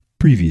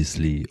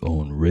Previously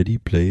on Ready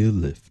Player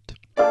Lift.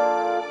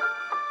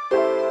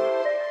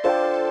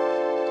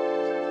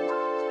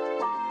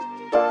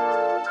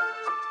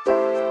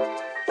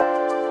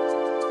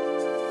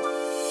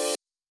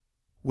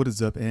 What is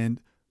up,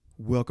 and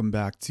welcome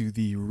back to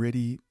the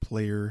Ready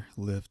Player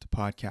Lift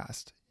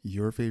podcast,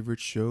 your favorite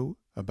show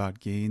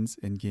about gains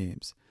and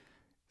games.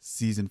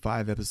 Season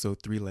 5,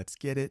 Episode 3, let's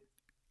get it.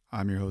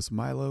 I'm your host,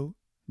 Milo,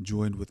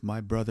 joined with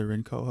my brother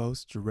and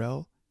co-host,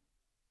 Jarrell.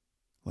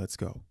 Let's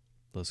go.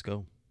 Let's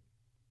go.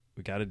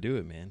 We got to do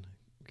it, man.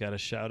 We got to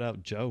shout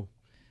out Joe.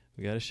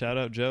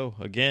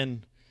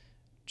 Again.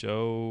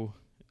 Joe,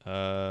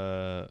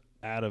 out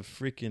of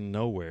freaking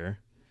nowhere,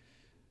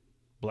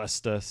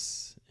 blessed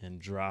us and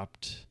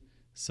dropped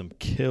some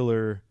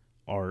killer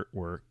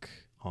artwork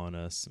on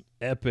us, some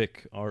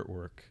epic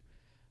artwork,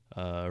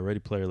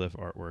 Ready Player Lift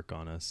artwork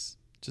on us,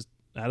 just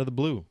out of the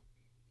blue.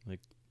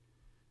 Like,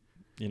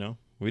 you know,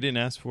 we didn't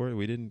ask for it.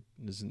 We didn't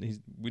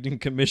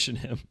commission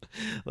him,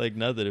 like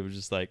nothing. It was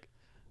just like,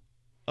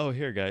 oh,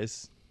 here,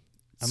 guys,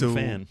 I'm a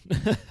fan.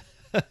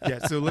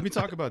 Yeah, so let me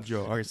talk about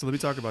Joe. All right, so let me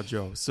talk about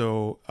Joe.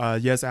 So,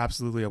 yes,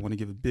 absolutely, I want to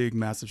give a big,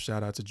 massive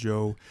shout out to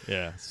Joe.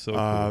 Yeah, so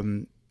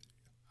cool.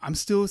 I'm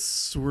still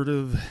sort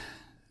of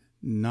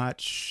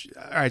not.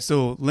 All right,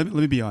 so let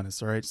me be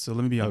honest. All right, so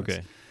let me be honest.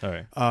 Okay, all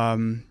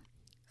right.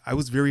 I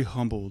was very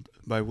humbled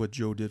by what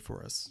Joe did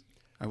for us.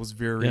 I was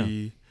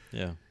very,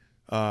 Yeah.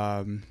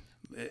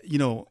 You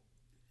know,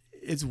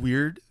 it's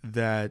weird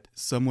that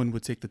someone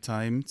would take the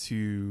time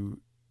to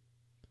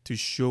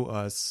show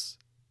us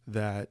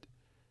that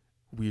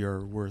we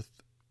are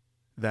worth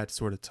that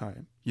sort of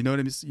time. You know what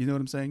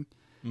I'm saying?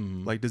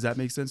 Mm-hmm. Like, does that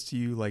make sense to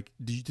you? Like,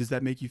 does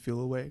that make you feel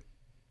a way?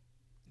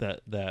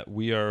 That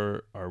we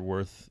are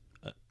worth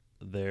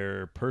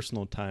their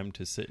personal time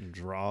to sit and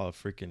draw a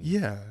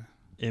freaking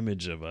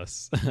image of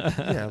us.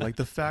 Yeah, like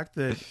the fact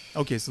that,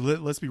 okay, so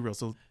let's be real.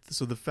 So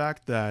the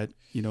fact that,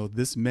 you know,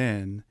 this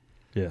man,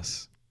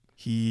 yes,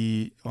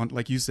 he,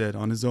 like you said,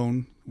 on his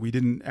own, we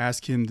didn't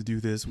ask him to do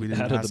this. We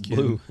didn't ask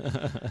him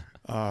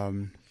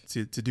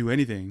to do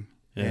anything.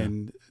 Yeah.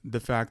 And the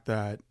fact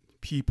that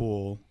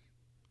people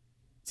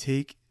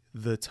take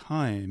the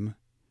time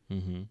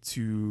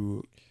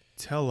to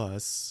tell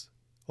us,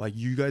 like,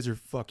 you guys are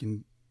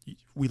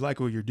we like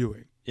what you're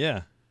doing.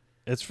 Yeah.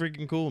 It's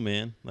freaking cool,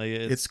 man. Like,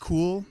 it's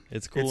cool.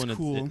 It's cool.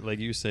 And like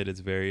you said, it's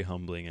very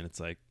humbling. And it's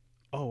like,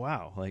 oh,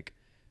 wow. Like,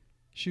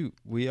 shoot,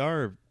 we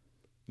are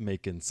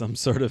making some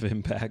sort of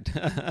impact.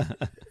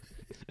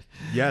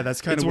 Yeah,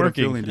 that's kind of what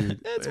working. I'm feeling,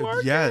 dude. It's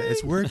working. Yeah,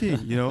 it's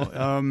working, you know.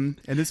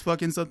 And it's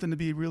fucking something to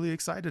be really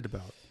excited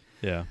about.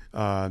 Yeah.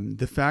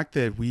 The fact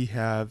that we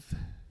have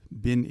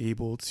been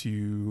able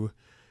to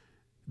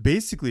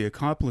basically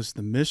accomplish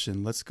the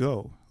mission. Let's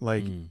go.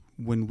 Like,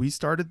 when we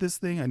started this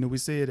thing, I know we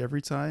say it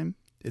every time.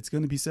 It's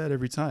going to be said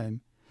every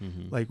time.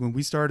 Mm-hmm. Like, when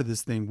we started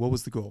this thing, what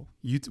was the goal?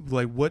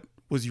 What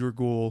was your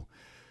goal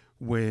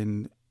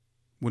when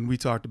we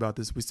talked about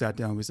this? We sat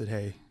down, we said,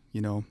 hey,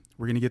 you know,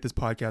 we're going to get this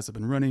podcast up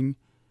and running.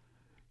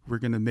 We're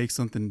going to make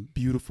something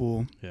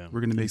beautiful. Yeah.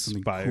 We're going to make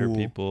something cool. Inspire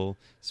people,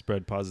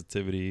 spread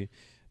positivity,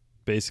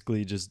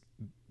 basically just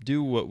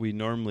do what we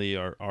normally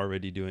are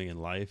already doing in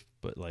life,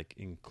 but like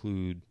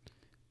include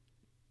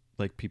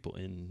like people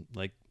in,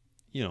 like,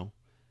 you know,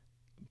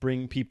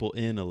 bring people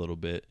in a little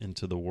bit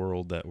into the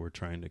world that we're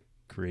trying to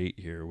create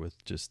here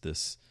with just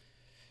this,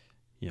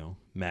 you know,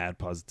 mad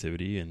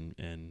positivity and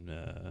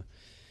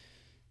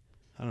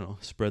I don't know,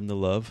 spreading the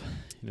love.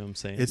 You know what I'm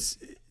saying?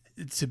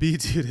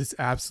 It's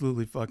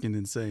absolutely fucking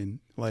insane.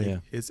 Like,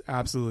 It's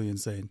absolutely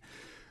insane.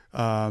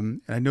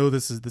 And I know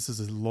this is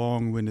a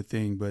long-winded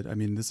thing, but I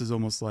mean, this is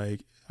almost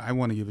like I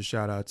want to give a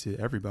shout out to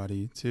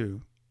everybody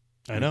too.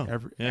 I know.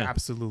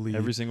 Absolutely.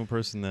 Every single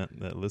person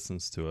that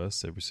listens to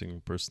us, every single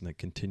person that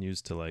continues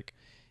to, like,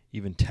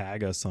 even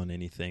tag us on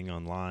anything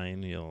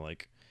online, you know,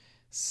 like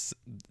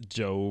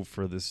Joe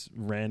for this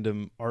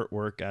random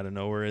artwork out of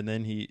nowhere. And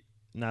then he,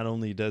 not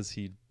only does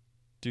he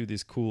do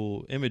these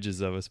cool images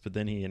of us, but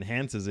then he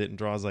enhances it and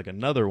draws like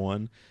another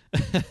one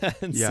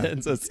and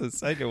sends us a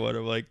second one.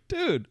 I'm like,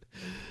 dude,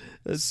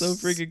 that's so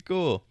freaking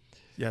cool.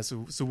 Yeah.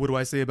 So what do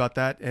I say about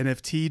that?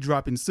 NFT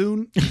dropping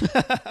soon.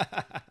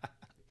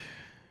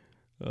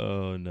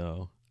 Oh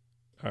no.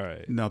 All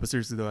right. No, but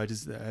seriously though,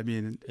 I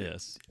mean,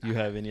 yes. You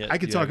have any? I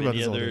could talk about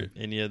this all day.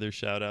 Any other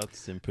shout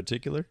outs in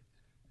particular?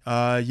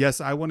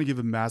 Yes, I want to give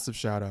a massive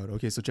shout out.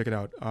 Okay, so check it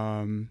out.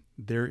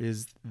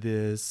 There's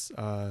this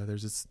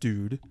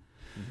dude,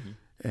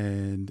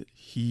 and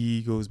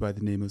he goes by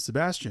the name of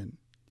Sebastian.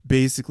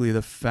 Basically,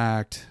 the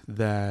fact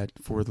that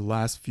for the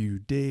last few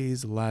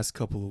days, the last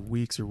couple of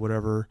weeks or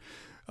whatever,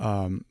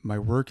 my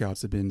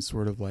workouts have been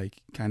sort of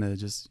like kind of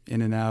just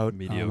in and out.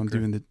 Mediocre. I'm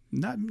doing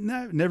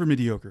never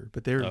mediocre,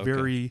 but they're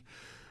very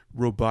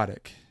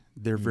robotic.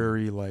 They're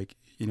very like,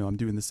 you know, I'm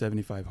doing the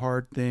 75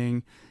 hard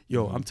thing.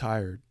 Yo, I'm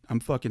tired. I'm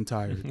fucking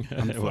tired.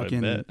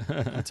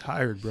 I'm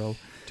tired, bro.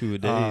 2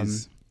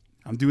 days.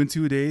 I'm doing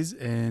 2 days,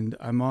 and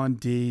I'm on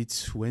day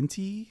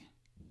 20,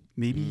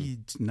 maybe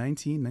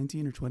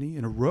 19 or 20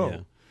 in a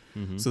row.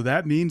 Mm-hmm. So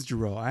that means,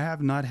 Jarrell, I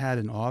have not had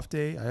an off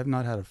day. I have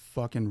not had a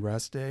fucking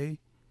rest day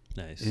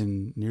Nice.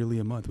 in nearly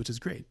a month, which is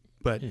great.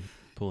 But Yeah,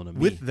 pulling a me.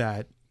 with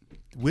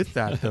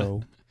that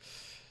though,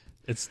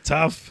 It's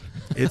tough.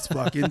 it's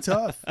fucking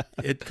tough.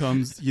 It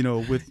comes, with You're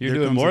there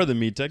doing comes more a- than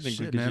me technically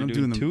Shit, because man, you're I'm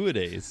doing doing them-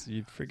 2-a-days.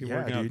 You're freaking Yeah,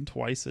 working out dude.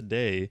 twice a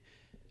day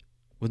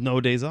with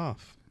no days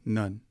off.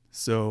 None.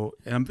 So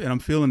and I'm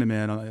feeling it,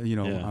 man.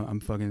 Yeah. I'm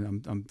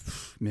fucking I'm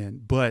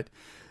man. But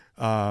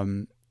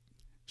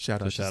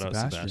shout out to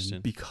Sebastian,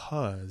 Sebastian.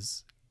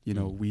 because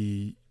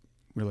Mm.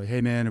 we're like,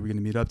 hey man, are we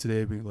gonna meet up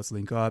today? Let's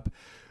link up.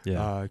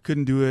 Yeah.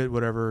 Couldn't do it.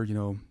 Whatever.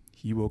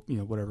 He woke.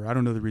 Whatever. I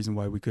don't know the reason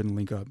why we couldn't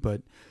link up,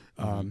 but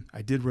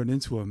I did run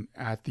into him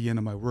at the end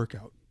of my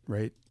workout,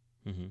 right?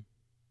 Mm-hmm.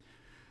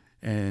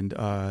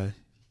 And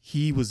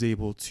he was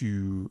able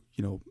to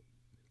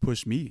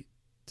push me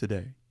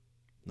today.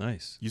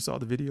 Nice. You saw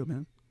the video,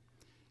 man.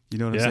 You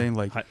know what Yeah. I'm saying?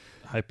 Like,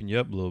 Hyping you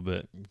up a little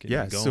bit. Getting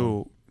yeah. you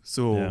going.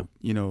 So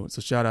Yeah.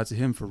 so shout out to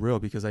him for real,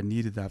 because I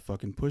needed that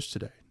fucking push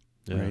today,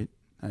 Yeah. right?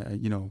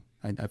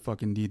 I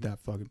fucking need that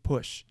fucking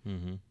push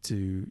Mm-hmm.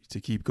 to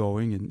keep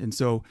going, and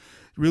so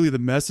really the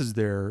message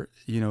there,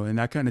 and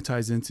that kind of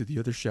ties into the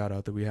other shout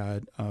out that we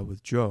had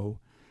with Joe,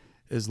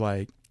 is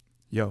like,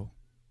 yo,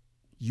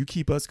 you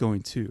keep us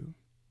going too.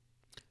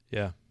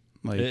 Yeah.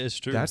 Like, It's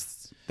true.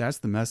 That's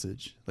the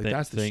message. Like,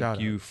 that's the shout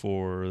Thank you out.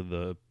 for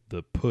the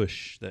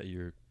push that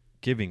you're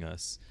giving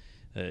us.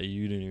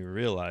 You didn't even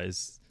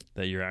realize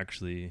that you're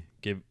actually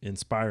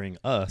inspiring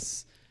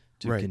us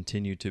to Right.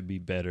 continue to be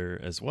better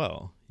as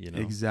well.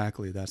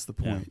 Exactly. That's the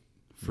Yeah. point,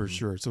 for Mhm.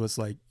 sure. So it's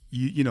like,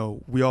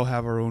 we all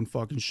have our own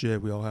fucking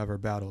shit. We all have our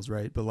battles,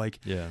 right? But like,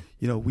 Yeah.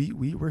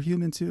 we're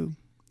human too.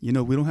 We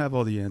don't have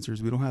all the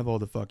answers. We don't have all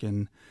the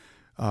fucking,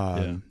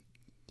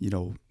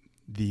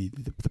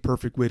 the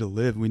perfect way to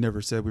live. We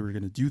never said we were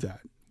going to do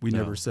that. We No,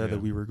 never said yeah.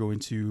 that we were going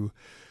to,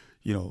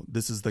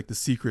 this is like the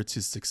secret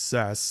to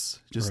success.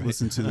 Just Right.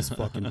 listen to this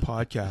fucking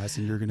podcast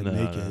and you're going to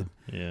make it.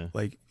 Yeah.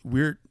 Like,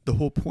 the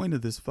whole point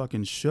of this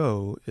fucking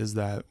show is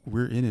that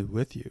we're in it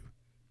with you.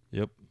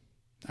 Yep.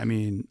 I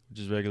mean,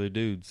 Just regular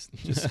dudes.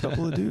 just a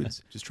couple of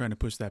dudes just trying to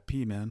push that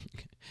P, man.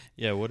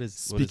 Yeah. What is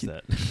Speaking-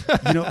 that?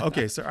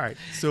 Okay. So, all right.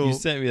 So You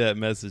sent me that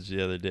message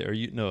the other day, or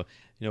you know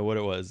what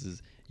it was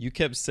is you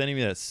kept sending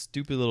me that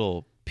stupid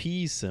little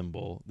P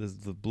symbol. There's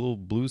the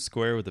blue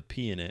square with a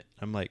P in it.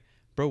 I'm like,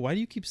 bro, why do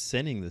you keep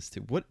sending this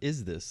to? What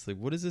is this? Like,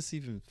 what does this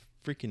even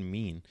freaking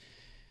mean?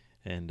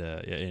 And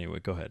yeah. Anyway,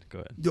 go ahead.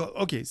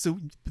 okay. So,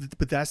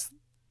 but that's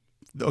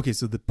okay.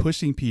 So the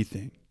pushing P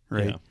thing,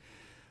 right? Yeah.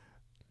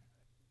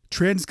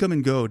 Trends come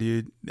and go,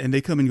 dude, and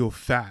they come and go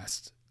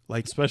fast.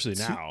 Like, Especially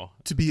to- now.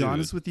 to be dude,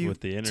 honest with you,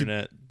 with the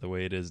internet the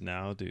way it is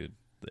now, dude,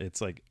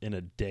 it's like in a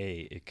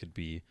day it could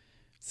be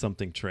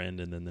something trend,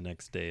 and then the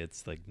next day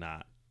it's like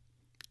not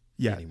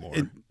yeah. anymore.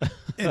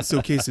 And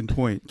so case in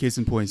point.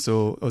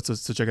 So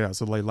check it out.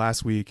 So like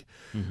last week,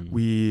 Mhm.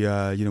 we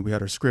we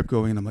had our script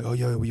going, and I'm like, oh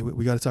yeah,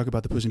 we got to talk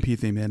about the pushing P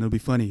thing, man. It'll be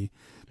funny.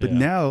 But Yeah.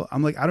 now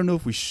I'm like, I don't know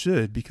if we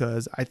should,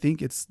 because I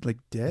think it's like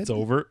dead. It's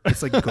over.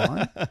 It's like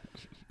gone.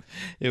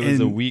 It was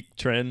a And- week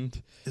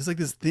trend. It's like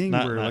this thing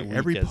Not where like weak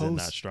every as in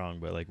not post. strong,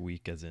 but like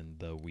week as in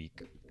the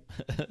week,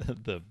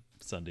 the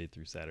Sunday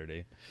through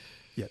Saturday.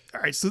 Yeah.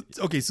 All right. So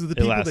the It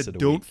people lasted that a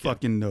don't week, yeah.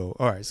 fucking know.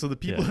 All right. So the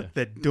people Yeah.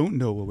 that don't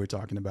know what we're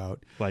talking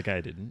about, Like I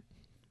didn't.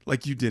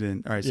 like you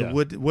didn't. All right. So Yeah.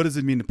 what does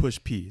it mean to push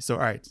P? So all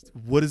right.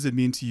 What does it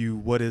mean to you?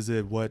 What is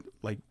it? What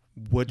did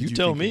You you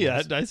tell think me.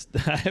 it was?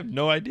 I have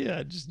no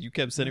idea. You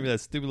kept sending me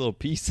that stupid little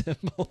P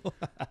symbol.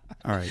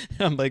 All right.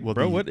 I'm like, Well,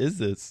 bro, the- what is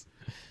this?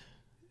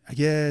 I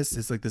guess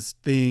it's like this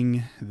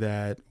thing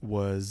that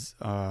was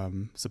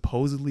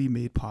supposedly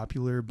made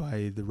popular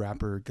by the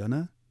rapper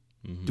Gunna.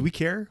 Mhm. Do we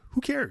care? Who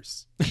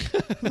cares?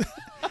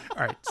 All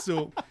right.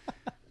 So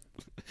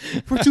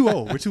we're too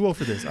old. We're too old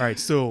for this. All right.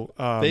 So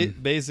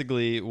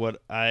Basically,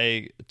 what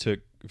I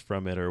took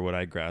from it, or what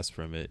I grasped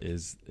from it,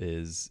 is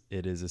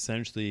it is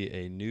essentially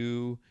a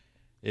new.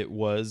 It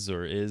was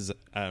or is.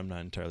 I'm not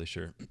entirely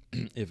sure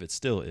if it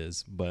still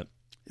is, but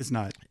it's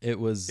not. it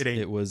was. It ain't.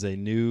 It was a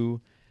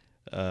new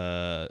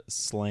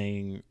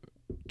slang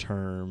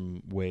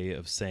term way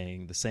of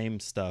saying the same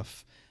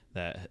stuff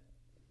that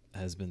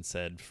has been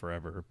said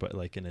forever, but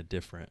like in a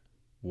different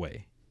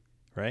way,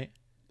 right?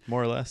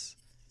 More or less.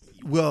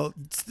 Well,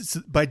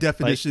 by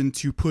definition,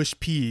 to push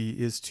P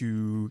is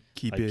to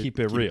keep Like, it keep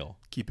it real.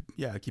 Keep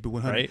it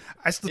 100. Right?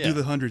 I still Yeah. do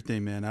the 100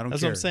 thing, man. I don't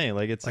That's care. what I'm saying.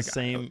 Like it's Like, the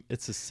same.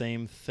 It's the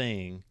same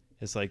thing.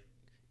 It's like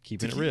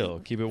keeping To it real.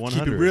 Keep it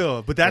 100. Keep it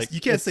real, but that's Like,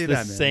 you can't it's say the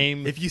that, man.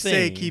 same if you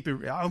say thing. keep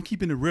it, I'm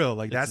keeping it real.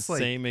 Like It's that's the like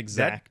same that-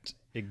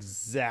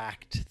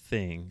 exact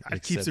thing.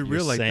 It keeps except it real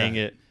you're like saying that.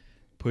 it,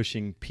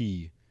 pushing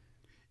P.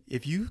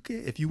 If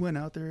you went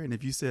out there and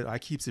if you said I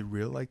keeps it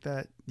real like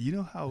that, you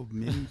know how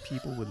many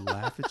people would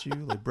laugh at you?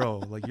 Like, bro,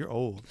 like you're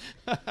old.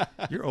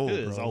 You're old,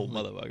 This bro. old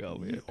motherfucker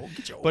over here.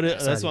 Get your old But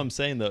ass that's outta what I'm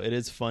saying though. It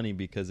is funny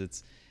because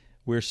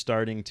we're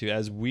starting to,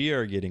 as we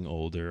are getting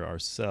older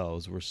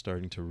ourselves, we're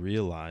starting to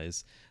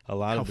realize a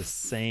lot How of the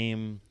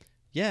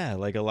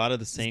like a lot of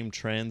the same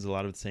trends, a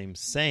lot of the same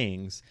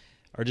sayings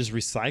are just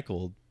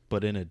recycled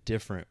but in a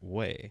different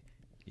way.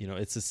 You know,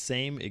 it's the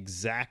same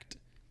exact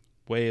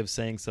way of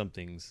saying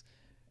something's,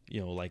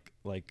 you know, like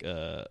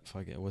lit.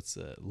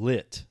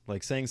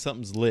 Like saying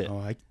something's lit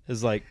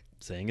is like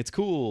saying it's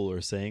cool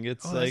or saying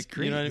it's like,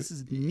 you know, this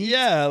is neat.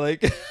 yeah,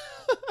 like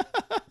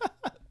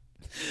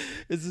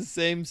it's the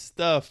same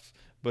stuff,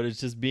 but it's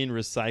just being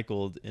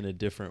recycled in a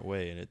different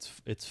way, and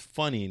it's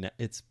funny.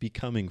 It's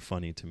becoming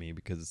funny to me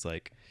because it's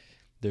like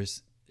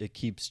it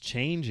keeps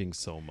changing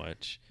so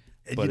much.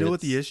 And you know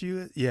what the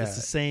issue is? Yeah, it's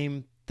the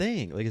same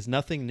thing. Like it's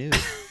nothing new.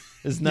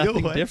 It's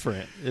nothing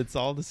different. It's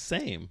all the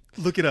same.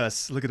 Look at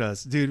us,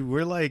 dude.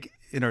 We're like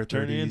in our 30s.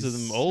 Turning into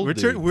them old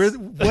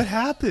what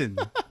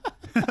happened?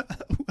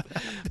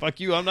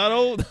 Fuck you, I'm not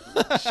old.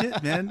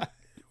 Shit, man.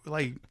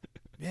 Like,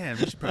 man,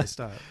 we should probably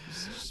stop.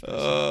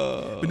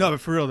 But no,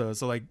 but for real though.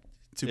 So like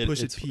to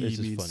push it P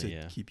means funny,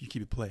 to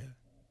keep it playing.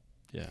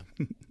 Yeah.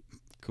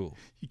 Cool.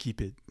 You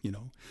keep it, you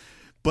know.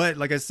 But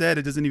like I said,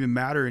 it doesn't even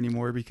matter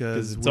anymore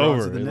because it's we're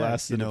over. On to the it next,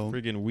 lasted you know? a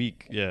friggin'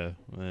 week. Yeah.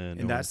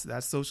 And that's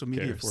social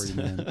media for you,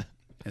 man.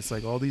 It's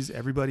like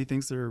everybody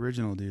thinks they're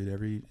original,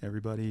 dude.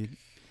 Everybody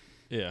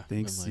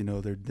thinks, like, you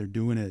know, they're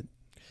doing it.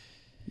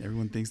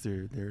 Everyone thinks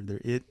they're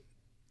it.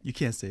 You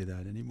can't say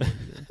that anymore.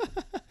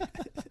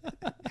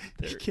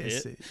 You can't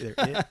say they're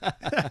it.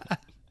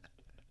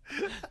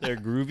 They're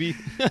groovy.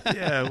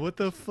 Yeah, what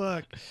the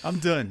fuck? I'm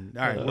done.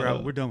 All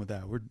right, we're done with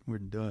that. We're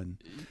done.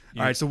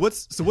 All right, so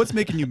what's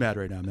making you mad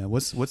right now, man?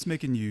 What's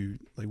making you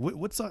like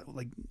what's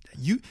like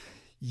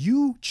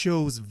you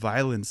chose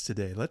violence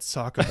today. Let's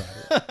talk about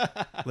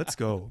it. Let's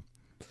go.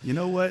 You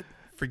know what?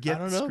 Forget. I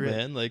don't know, script.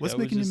 man. Like, what's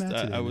making you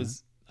mad today?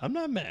 I'm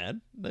not mad.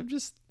 I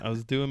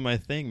was doing my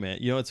thing, man.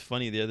 You know, it's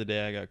funny. The other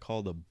day, I got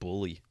called a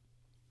bully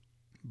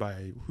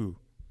by who?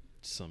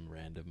 Some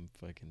random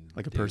fucking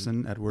like a dude.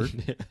 person at work.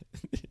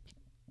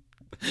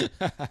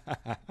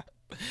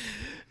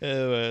 My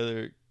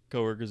other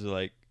coworkers are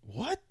like,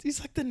 "What? He's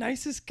like the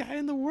nicest guy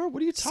in the world.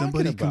 What are you talking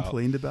about?" Somebody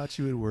complained about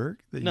you at work.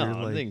 That no, you're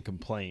like, they didn't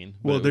complain.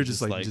 Well, they're just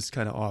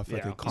kind of off,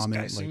 like a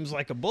comment. This guy seems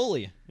like a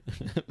bully.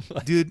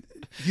 Like, dude,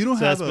 you don't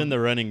so have. That's been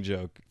the running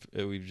joke.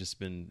 We've just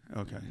been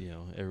okay. You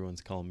know, everyone's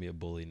calling me a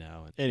bully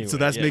now. Anyway, so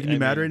that's making you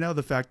mad right now.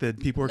 The fact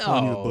that people are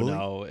calling you a bully.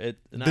 No,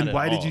 then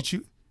why did you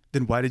choose?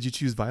 Then why did you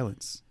choose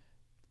violence?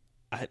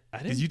 I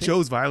didn't. Because you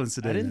chose violence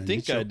today. I didn't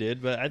think I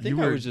did, but I think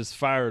I was just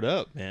fired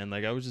up, man.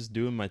 Like I was just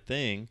doing my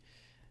thing,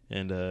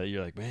 and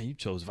you're like, "Man, you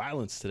chose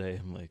violence today."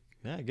 I'm like,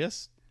 "Yeah, I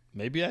guess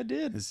maybe I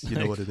did." You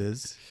know what it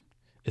is?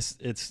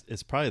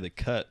 It's probably the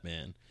cut,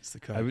 man. It's the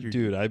cut.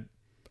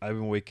 I've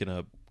been waking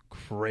up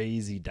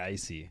crazy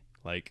dicey,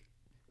 like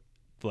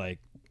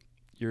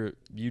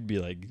you'd be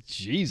like,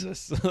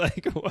 Jesus,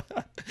 like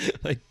what?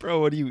 Like, bro,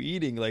 what are you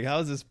eating? Like, how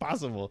is this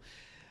possible?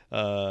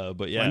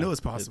 But yeah, well, I know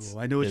it's possible.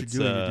 I know what you're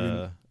doing. You're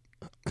doing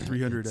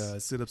 300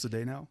 sit-ups a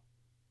day now.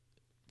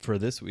 For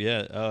this,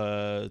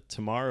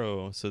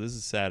 tomorrow. So this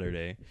is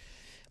Saturday,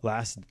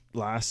 last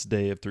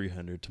day of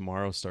 300.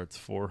 Tomorrow starts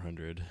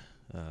 400,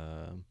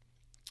 and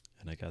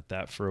I got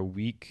that for a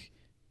week,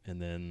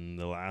 and then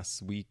the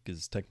last week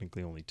is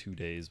technically only 2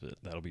 days, but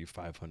that'll be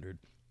 500.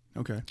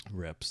 Okay,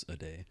 reps a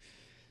day.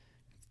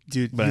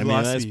 Dude, but I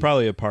mean that's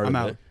probably a part of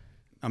out. it.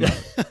 I'm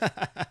out.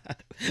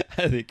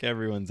 I think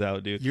everyone's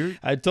out, dude.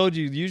 I told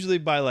you, usually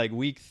by like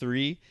week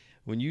 3,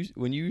 when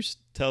you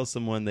tell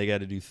someone they got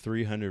to do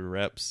 300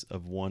 reps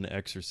of one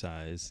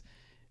exercise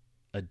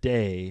a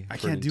day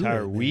for an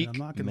entire week, I'm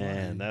not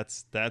gonna lie.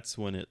 That's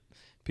when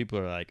people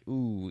are like,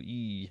 ooh,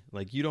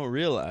 like you don't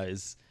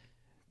realize,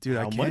 dude,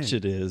 how much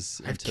it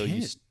is until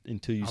you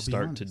I'll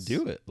start to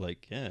do it.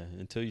 Like, yeah,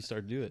 until you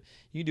start to do it.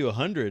 You can do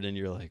 100 and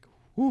you're like,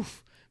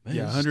 woof, man.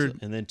 Yeah,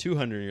 100, and then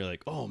 200 and you're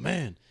like, oh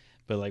man.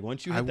 But like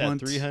once you hit that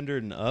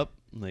 300 and up,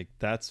 like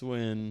that's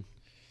when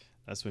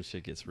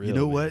shit gets real. You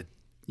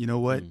know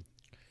what?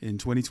 In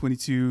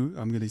 2022,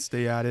 I'm going to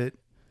stay at it.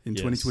 In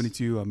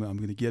 2022, I'm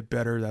going to get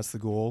better. That's the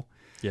goal.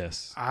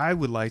 Yes. I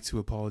would like to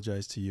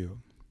apologize to you.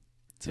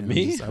 To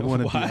me? I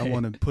want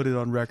to put it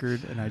on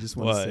record, and I just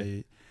want to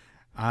say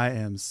I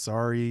am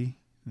sorry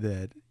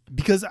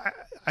because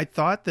I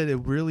thought that it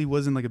really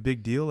wasn't like a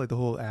big deal, like the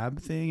whole ab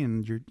thing,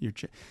 and you're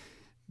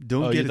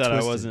don't get it twisted.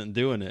 I wasn't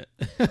doing it.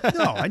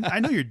 No,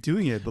 I know you're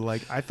doing it, but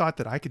like I thought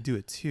that I could do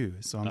it too.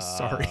 So I'm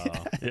sorry.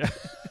 Yeah.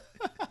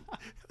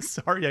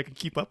 Sorry I could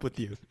keep up with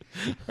you.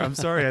 I'm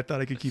sorry I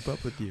thought I could keep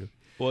up with you.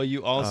 Well,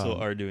 you also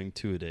are doing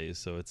 2-a-days,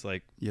 so it's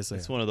like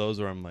it's one of those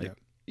where I'm like,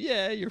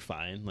 yeah, you're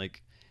fine.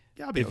 Like,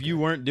 if you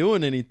weren't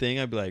doing anything,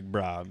 I'd be like,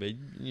 brah, but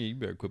you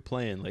better quit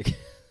playing. Like,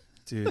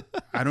 dude,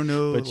 I don't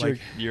know. But like,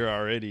 you're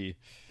already.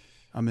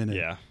 I'm in it.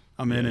 Yeah,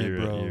 I'm in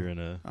it, bro. You're in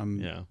a. I'm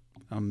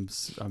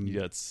you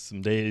got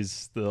some days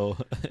still.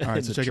 All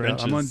right, so check it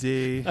out. I'm on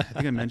day. I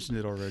think I mentioned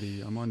it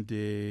already. I'm on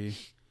day.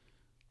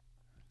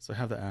 So I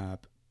have the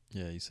app.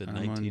 Yeah, you said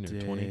 19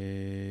 or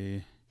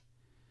 20.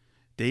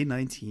 Day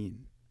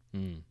 19.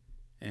 Mm.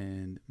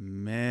 And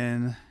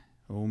man,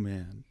 oh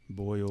man,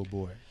 boy, oh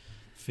boy.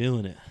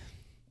 Feeling it.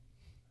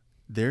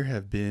 There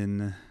have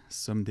been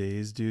some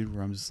days, dude,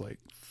 where I'm just like,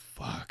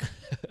 fuck.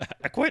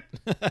 I quit.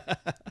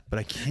 But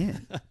I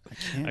can't. I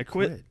can't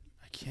quit.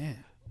 I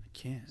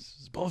can't. This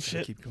is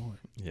bullshit. Keep going.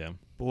 Yeah.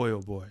 Boy,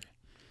 oh boy.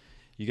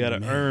 You gotta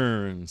Man.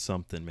 earn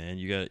something, man.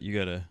 You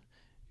gotta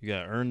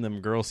earn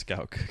them Girl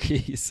Scout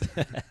cookies.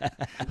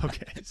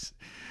 Okay.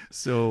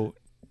 So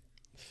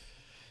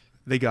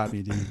they got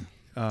me, dude.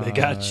 They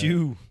got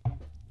you.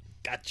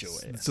 Got your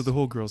ass. So the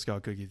whole Girl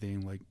Scout cookie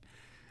thing, like,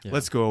 Yeah.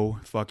 let's go.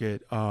 Fuck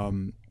it.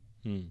 Hmm.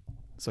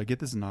 So I get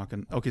this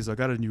knocking. Okay, so I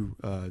got a new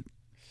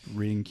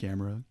Ring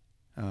camera.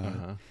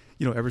 Uh-huh.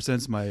 Ever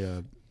since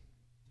my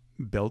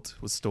belt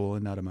was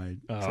stolen out of my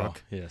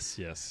truck, Yes,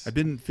 yes. I've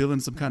been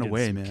feeling some kind of Getting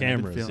way, some man.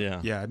 cameras,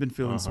 I've been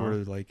feeling sort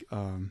of like,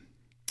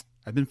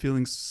 I've been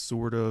feeling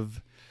sort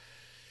of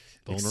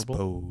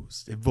Vulnerable?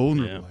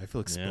 vulnerable. Yeah. I feel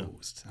Yeah.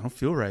 exposed. I don't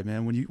feel right,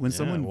 man. When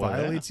someone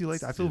violates you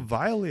like that, I feel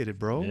violated,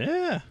 bro.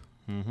 Yeah.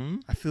 Mm-hmm.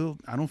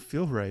 I don't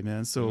feel right,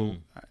 man. So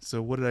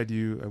what did I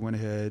do? I went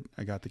ahead.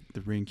 I got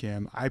the Ring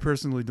cam. I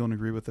personally don't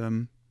agree with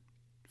them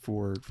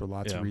for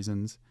lots of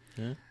reasons.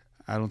 Yeah.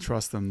 I don't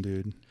trust them,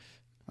 dude.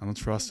 I don't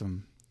trust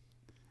them.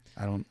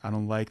 I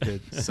don't like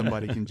that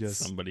somebody can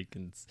just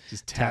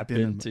tap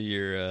into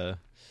your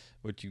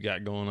what you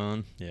got going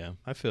on. Yeah,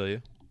 I feel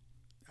you.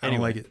 I don't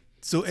like it.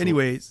 So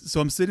anyway, so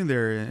I'm sitting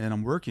there and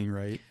I'm working,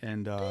 right?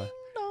 And so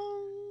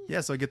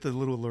I get the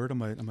little alert on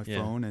my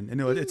phone, and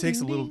it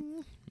takes a little.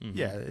 Mm-hmm.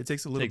 Yeah, it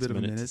takes a little bit of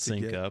a minute to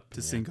sync up.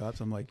 sync up.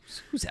 So I'm like,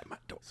 who's at my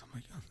door? So I'm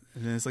like,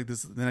 and then it's like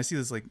this. Then I see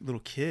this like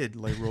little kid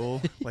like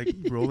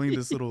rolling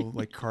this little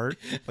like cart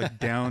like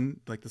down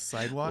like the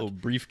sidewalk. Little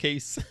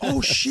briefcase. Oh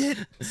shit!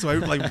 So I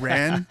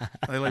ran.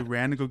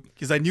 To go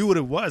because I knew what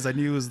it was. I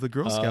knew it was the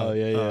Girl Scout.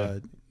 Girl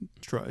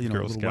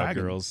Scout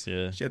wagon. girls.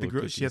 Yeah, She had the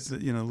girl. She had the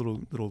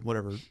little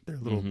whatever. Their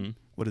little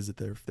what is it?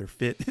 Their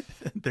fit.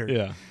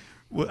 Their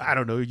Well, I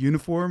don't know,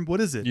 uniform.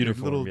 What is it?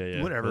 Uniform.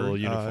 Little, whatever. Little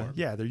uniform.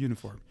 Their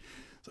uniform.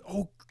 So,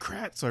 oh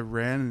crap! So I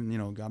ran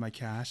and got my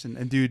cash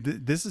and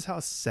dude, this is how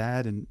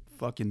sad and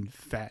fucking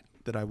fat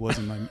that I was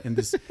in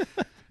this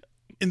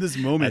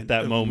moment. At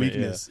that moment,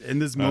 weakness. In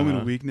this moment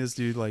of weakness,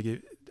 dude. Like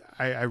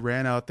I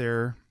ran out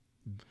there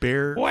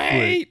bare.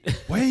 Wait.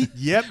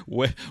 Yep.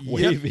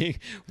 Waving.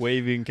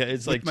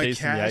 It's like my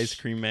chasing the cash. ice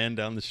cream man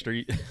down the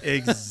street.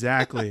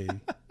 Exactly.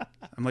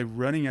 I'm like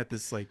running at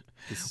this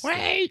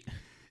Wait.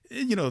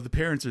 The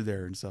parents are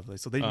there and stuff like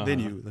so they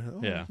knew. They're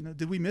like, oh,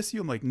 did we miss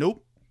you? I'm like,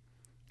 nope.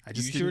 I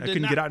just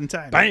couldn't get out in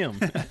time. Bam.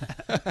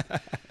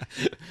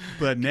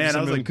 But man,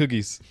 I was like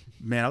cookies.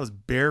 Man, I was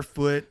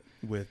barefoot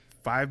with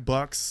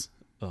 $5.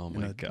 Oh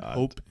my god.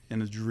 Hope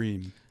and a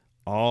dream.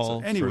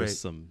 All so anyway, for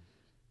some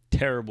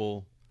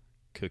terrible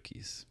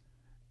cookies.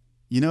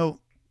 You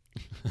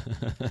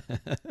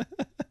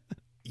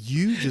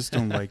just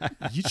don't like.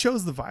 You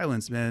chose the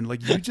violence, man.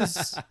 Like you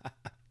just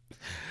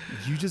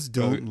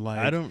don't like.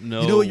 I don't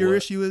know. You know what your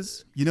issue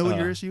is? You know what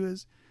your issue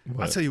is?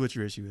 What? I'll tell you what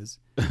your issue is.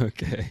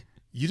 Okay.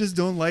 You just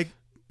don't like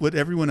what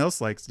everyone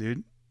else likes,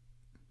 dude.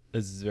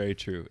 This is very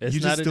true. It's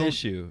You not just an don't-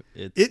 issue.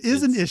 It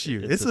is an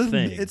issue. It's a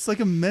thing. It's like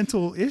a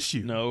mental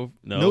issue. No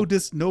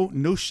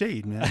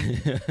shade,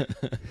 man.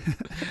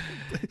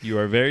 You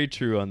are very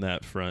true on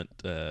that front,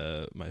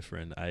 my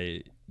friend.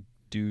 I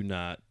do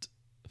not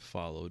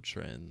follow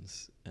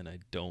trends, and I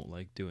don't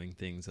like doing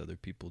things other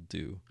people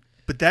do.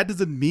 But that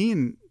doesn't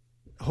mean.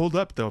 Hold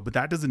up, though. But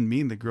that doesn't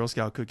mean the Girl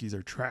Scout cookies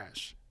are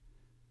trash.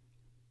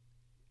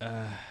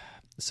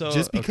 So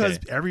Just because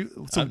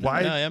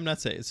why? No, I'm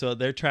not saying so.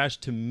 They're trash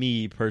to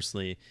me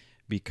personally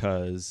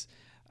because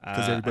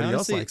Everybody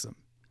else likes them.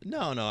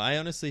 No. I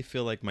honestly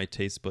feel like my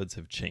taste buds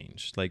have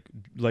changed.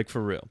 Like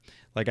for real.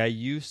 Like I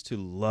used to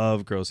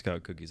love Girl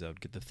Scout cookies. I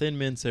would get the Thin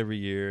Mints every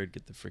year. I'd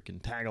get the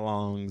freaking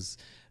Tagalongs.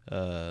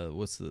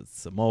 What's the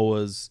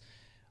Samoas?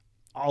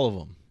 All of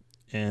them.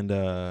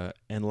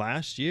 And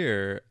last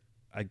year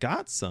I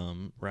got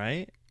some,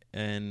 right?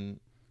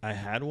 And I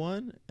had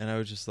one, and I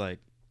was just like,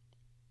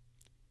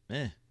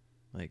 man,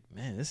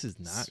 this is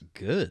not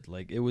good.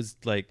 Like it was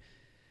like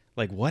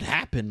what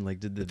happened?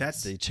 Like did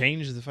they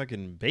change the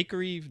fucking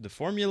bakery, the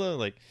formula?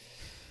 Like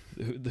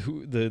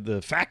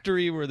the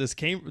factory where this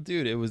came,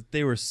 dude?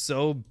 They were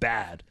so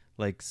bad,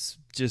 like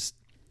just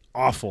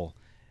awful,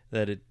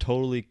 that it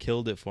totally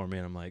killed it for me.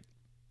 And I'm like,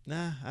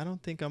 nah, I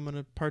don't think I'm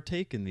gonna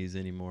partake in these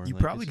anymore. You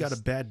like, probably got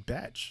a bad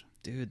batch,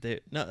 dude.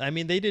 They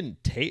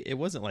didn't taste. It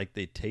wasn't like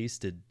they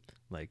tasted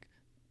like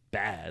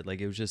bad.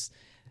 Like it was just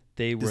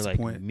they were like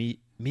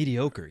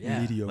mediocre. Yeah,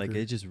 mediocre. Like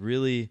it just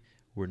really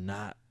were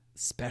not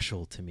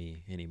special to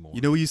me anymore.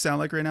 You know what you sound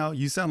like right now?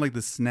 You sound like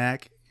the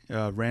snack,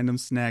 random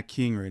snack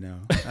king right now.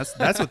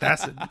 That's what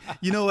that's.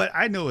 You know what?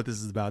 I know what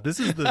this is about. This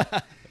is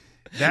the.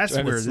 That's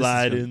Trying where to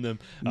slide this is in them.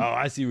 Oh,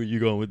 I see where you're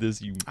going with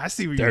this. You I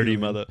see where dirty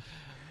you're going. mother.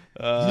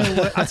 You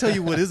know what? I'll tell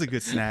you what is a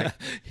good snack.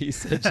 He's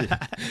such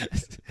a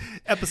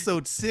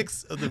Episode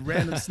 6 of the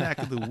random snack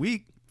of the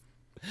week.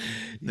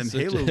 Them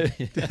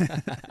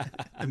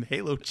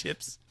Halo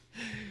chips.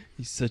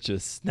 He's such a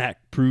snack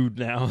prude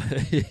now.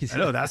 I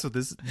know that's what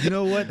this. You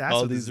know what? That's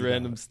all what these this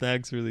random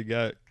snacks really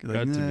got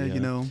to me. You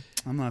know,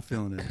 I'm not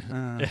feeling it.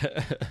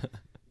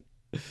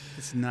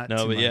 It's not. No,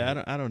 to but my yeah,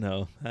 head. I don't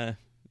know.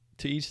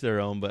 to each their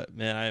own, but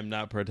man, I am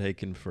not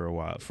partaking for a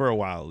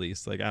while at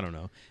least. Like, I don't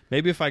know.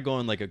 Maybe if I go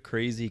on like a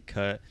crazy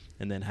cut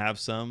and then have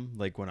some,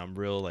 like when I'm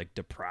real like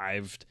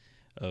deprived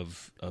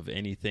of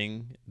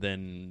anything,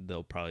 then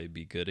they'll probably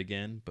be good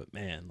again. But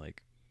man,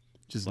 like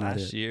Just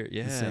last year,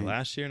 Insane.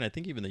 and I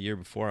think even the year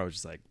before, I was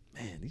just like,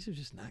 man, these are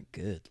just not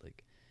good.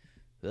 Like,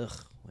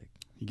 ugh, like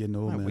You're getting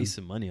I'm old, not man.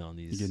 wasting money on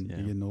these. You're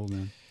getting old,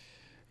 man.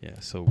 Yeah,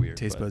 so weird.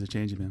 Taste but buds are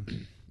changing,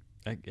 man.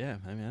 I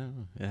don't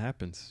know. It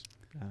happens.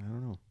 I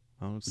don't know.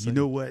 I don't You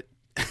know what?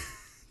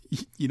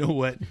 You know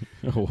what?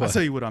 I'll what?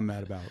 tell you what I'm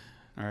mad about.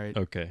 All right.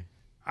 Okay.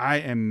 I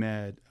am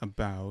mad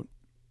about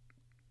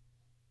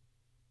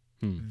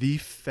the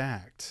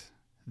fact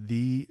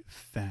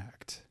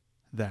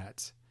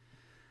that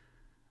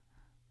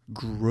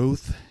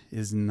growth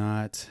is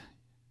not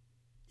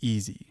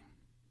easy.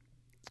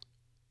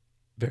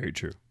 Very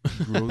true.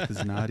 Growth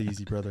is not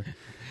easy, brother.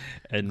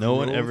 And no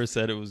one Growth- ever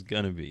said it was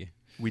gonna be.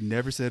 We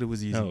never said it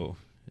was easy. No,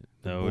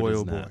 boy, it is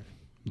oh boy. not.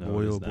 No,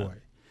 Boy, it oh is boy. not.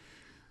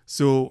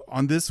 So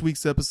on this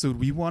week's episode,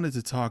 we wanted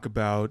to talk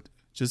about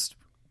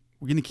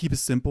we're going to keep it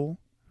simple.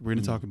 We're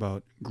going to talk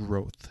about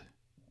growth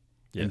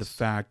Yes. and the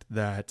fact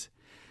that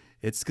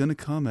it's going to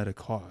come at a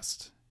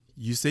cost.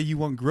 You say you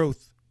want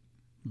growth,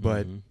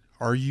 but Mhm.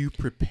 are you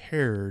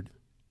prepared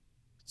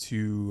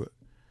to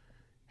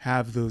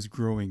have those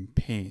growing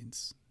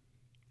pains?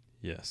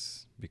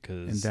 Yes,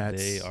 because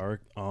that's- they are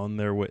on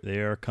their way. They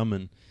are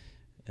coming,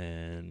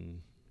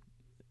 and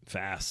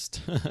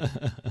fast.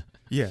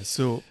 Yeah.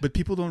 So, but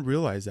people don't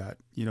realize that,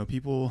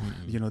 people,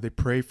 they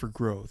pray for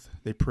growth.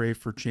 They pray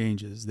for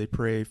changes. They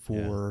pray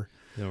for,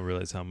 They don't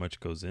realize how much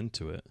goes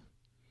into it.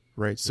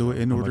 right. So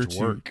in how order much to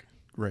work.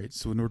 Right.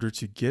 So in order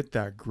to get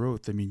that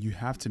growth, I mean, you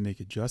have to make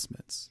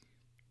adjustments.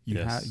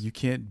 Yes. You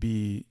can't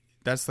be,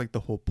 that's like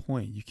the whole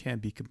point. You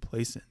can't be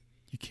complacent.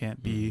 You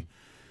can't be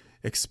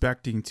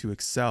expecting to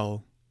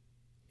excel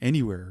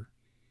anywhere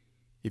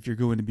if you're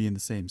going to be in the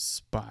same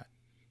spot.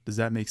 Does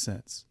that make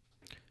sense?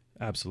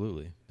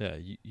 Absolutely. Yeah.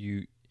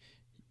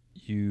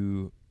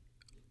 You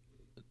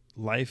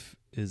life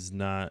is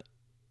not,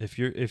 if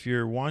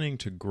you're wanting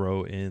to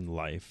grow in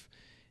life,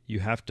 you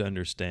have to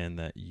understand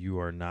that you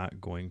are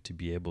not going to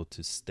be able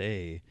to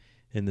stay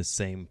in the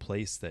same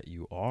place that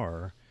you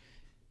are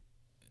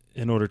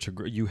in order to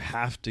grow. You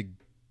have to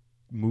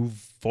move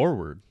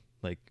forward.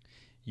 Like,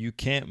 you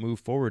can't move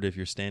forward if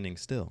you're standing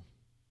still.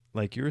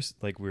 Like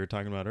we were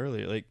talking about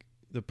earlier, like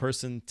the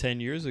person 10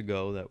 years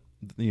ago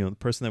the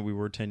person that we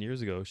were 10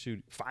 years ago,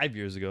 5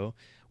 years ago,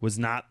 was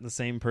not the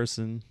same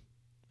person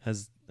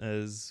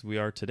as we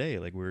are today.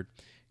 Like, we're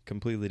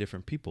completely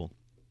different people.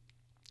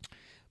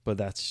 But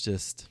that's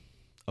just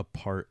a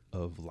part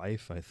of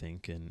life, I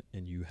think. And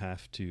you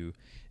have to,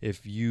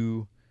 if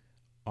you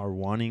are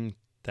wanting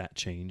that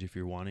change, if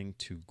you're wanting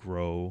to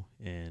grow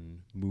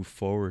and move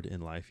forward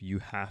in life, you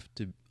have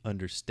to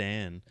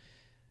understand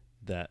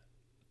that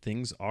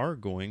things are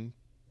going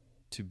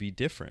to be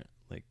different.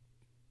 Like,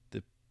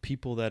 the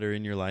people that are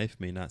in your life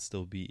may not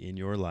still be in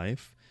your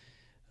life.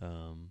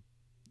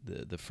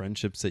 The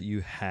friendships that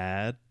you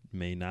had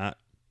may not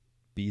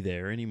be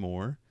there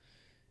anymore.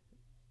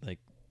 Like,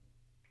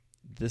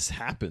 this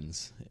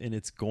happens, and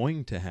it's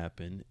going to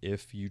happen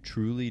if you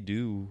truly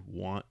do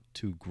want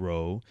to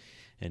grow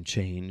and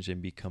change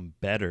and become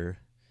better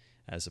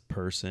as a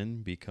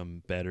person,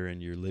 become better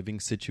in your living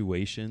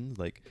situation.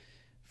 Like,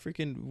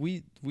 freaking,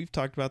 we've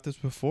talked about this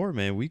before,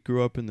 man. We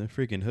grew up in the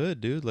freaking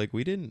hood, dude. Like,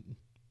 we didn't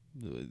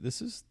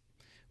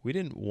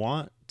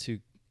want to,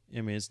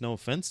 I mean, it's no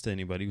offense to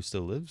anybody who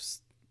still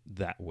lives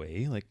that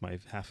way. Like,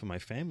 half of my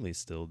family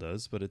still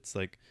does, but it's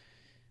like,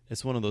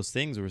 it's one of those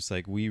things where it's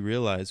like, we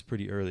realized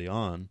pretty early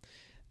on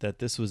that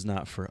this was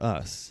not for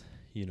us.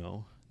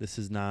 This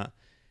is not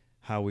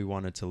how we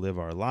wanted to live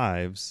our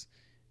lives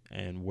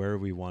and where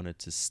we wanted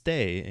to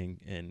stay.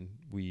 And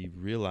we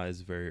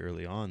realized very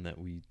early on that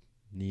we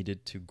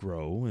needed to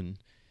grow and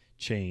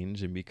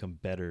change and become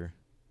better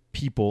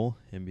people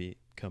and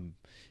become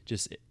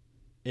just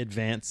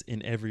advance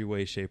in every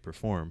way, shape, or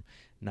form,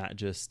 not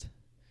just,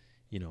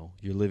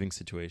 your living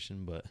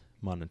situation, but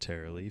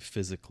monetarily,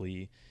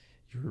 physically,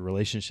 your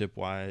relationship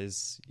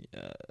wise,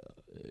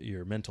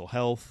 your mental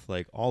health,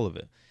 like all of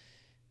it.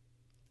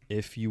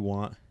 If you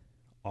want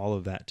all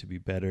of that to be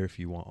better, if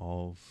you want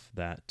all of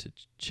that to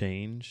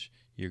change,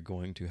 you're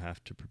going to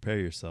have to prepare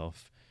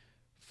yourself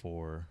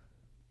for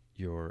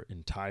your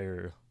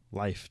entire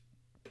life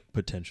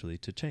potentially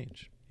to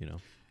change,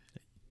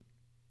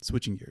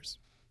 Switching gears.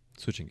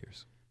 Switching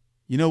gears.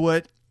 You know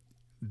what?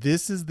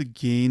 This is the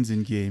Gains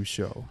and Games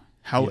show.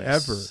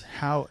 However, Yes.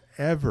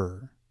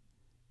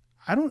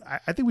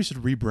 I think we should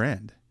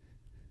rebrand.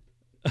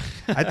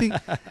 I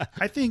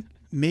think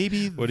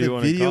maybe What do you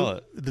want to call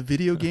it? the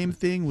video game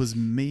thing was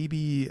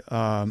maybe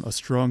a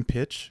strong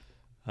pitch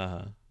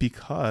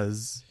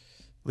because,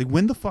 like,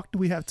 when the fuck do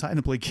we have time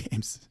to play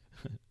games?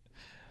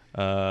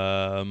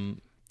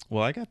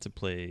 Well, I got to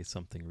play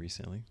something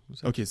recently.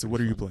 Okay, so what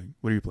are you playing?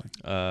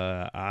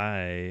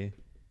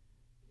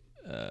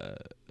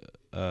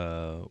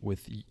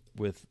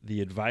 With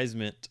the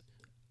advisement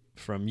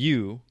from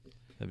you,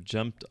 have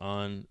jumped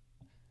on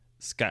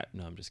Sky.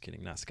 No, I'm just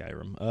kidding. Not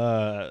Skyrim.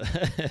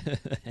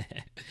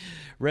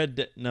 Red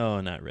Dead.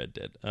 No, not Red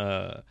Dead.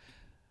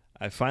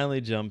 I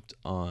finally jumped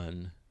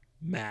on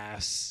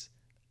Mass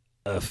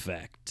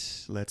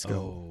Effect. Let's go.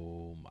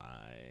 Oh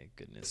my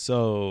goodness.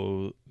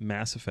 So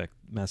Mass Effect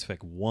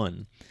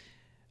 1.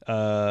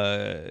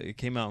 It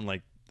came out in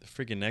like the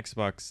freaking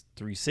Xbox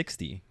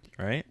 360,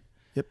 right?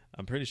 Yep.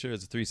 I'm pretty sure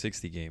it's a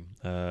 360 game.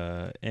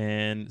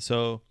 And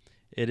so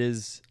it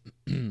is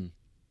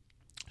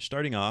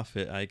starting off.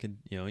 You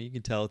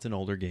can tell it's an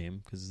older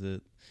game because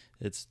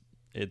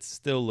it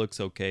still looks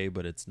okay,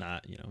 but it's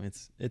not.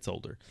 It's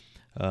older.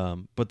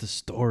 But the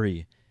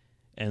story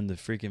and the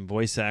freaking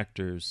voice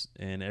actors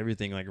and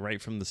everything, like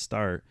right from the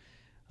start,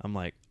 I'm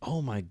like,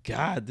 oh my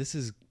God, this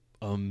is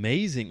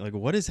amazing. Like,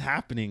 what is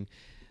happening?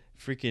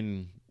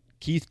 Freaking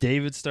Keith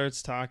David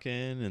starts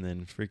talking, and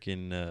then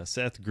freaking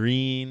Seth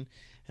Green,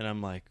 and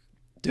I'm like,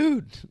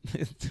 dude,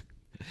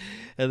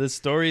 and the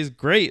story is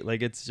great.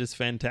 Like, it's just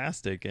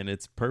fantastic, and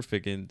it's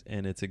perfect, and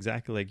it's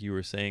exactly like you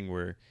were saying,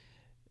 where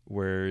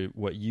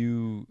what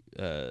you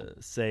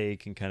say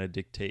can kind of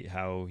dictate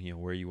how,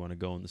 where you want to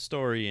go in the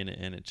story, and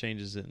it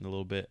changes it in a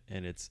little bit,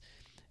 and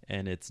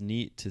it's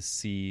neat to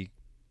see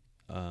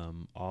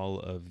all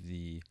of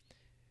the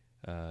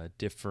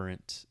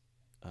different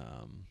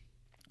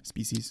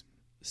species.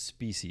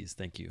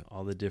 Thank you.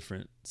 All the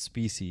different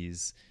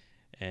species,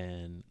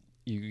 and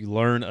you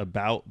learn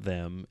about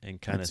them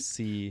and kind of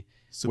see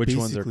which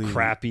ones are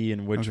crappy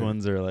and which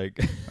ones are like.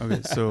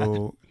 Okay,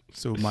 so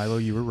Milo,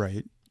 you were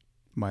right.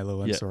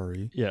 Milo, I'm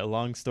sorry. Yeah,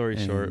 long story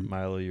short,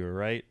 Milo, you were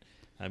right.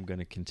 I'm going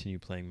to continue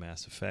playing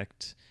Mass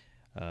Effect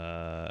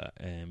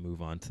and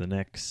move on to the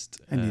next.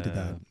 I needed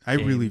that. I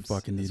really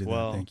fucking needed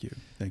that.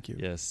 Thank you.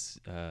 Yes.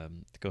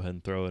 Go ahead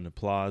and throw an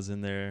applause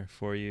in there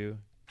for you.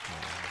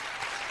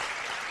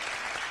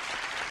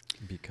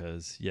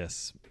 Because,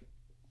 yes,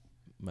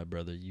 my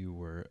brother, you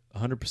were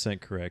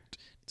 100% correct.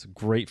 It's a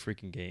great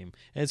freaking game.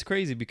 And it's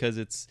crazy because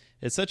it's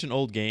such an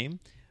old game.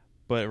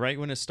 But right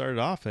when it started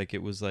off, like,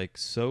 it was like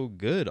so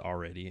good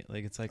already.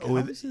 Like, it's like, how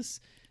is this?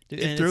 Dude,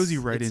 it throws you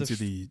right into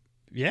the.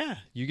 Yeah,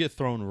 you get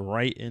thrown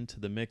right into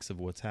the mix of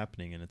what's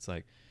happening, and it's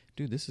like,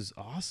 dude, this is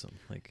awesome.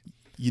 Like,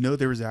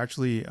 there was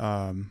actually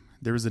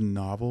there was a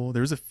novel.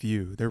 There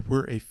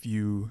were a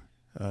few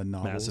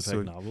novels, Mass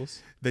Effect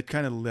novels that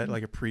kind of led,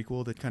 like a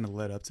prequel that kind of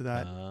led up to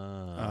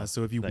that.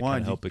 So if you that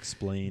want, help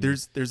explain.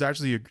 There's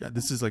actually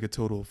this is like a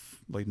total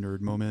like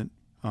nerd moment.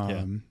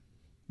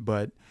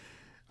 But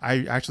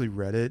I actually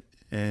read it.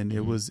 And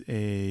it was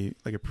a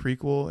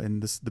prequel,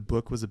 and the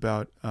book was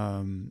about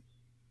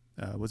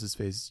what's his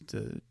face?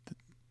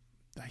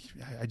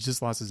 I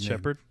just lost his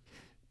Shepard? name.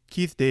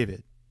 Keith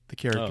David, the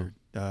character,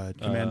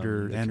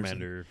 Commander Anderson.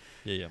 Commander,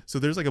 yeah. So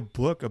there's like a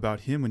book about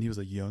him when he was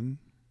like young,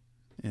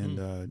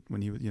 and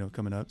when he was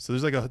coming up. So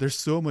there's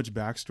so much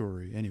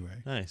backstory.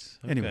 Anyway, nice.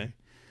 Okay. Anyway,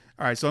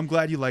 all right. So I'm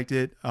glad you liked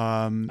it.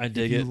 I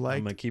dig it. I'm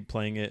gonna keep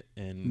playing it.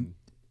 And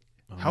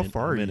how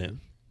far are you?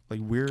 Like,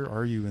 where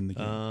are you in the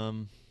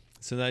game?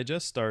 So I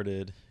just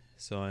started,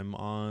 so I'm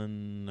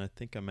on, I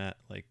think I'm at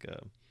like,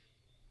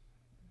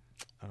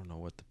 I don't know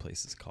what the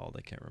place is called.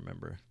 I can't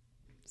remember.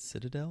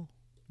 Citadel,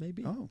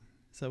 maybe? Oh.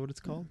 Is that what it's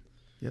called?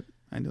 Yep.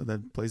 I know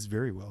that place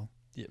very well.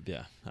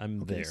 Yeah.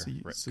 I'm there. So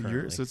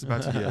it's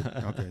about to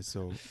get, okay.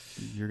 So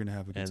you're going to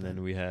have a good time. And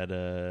then we had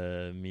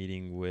a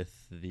meeting with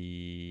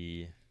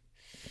the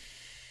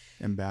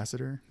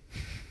ambassador.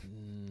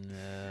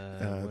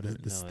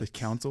 The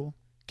council.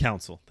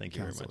 Council. Thank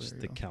you very much.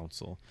 The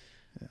council.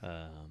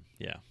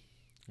 Yeah.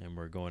 And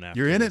we're going after.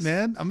 You're in it,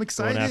 man. I'm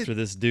excited. Going after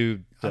this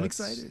dude. I'm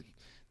excited.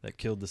 That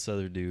killed this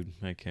other dude.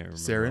 I can't remember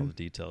Saren? all the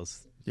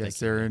details. Yeah,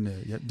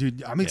 Saren. Yeah,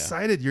 dude, I'm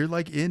excited. You're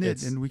like in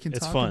it, and we can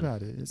talk fun.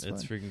 about it. It's fun.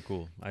 Freaking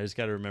cool. I just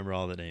got to remember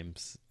all the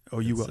names. Oh,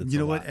 you will. You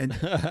know what? And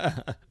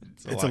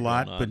it's a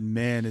lot, but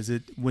man, is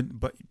it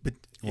but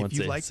once if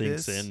you like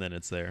sinks this, in, then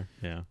it's there.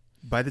 Yeah.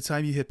 By the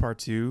time you hit part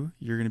 2,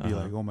 you're gonna be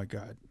like, oh my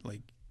god,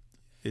 like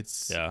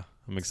it's. Yeah,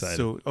 I'm excited.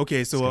 So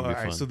okay, so all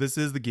right, so this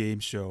is the game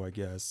show. I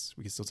guess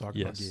we can still talk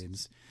about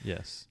games.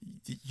 Yes.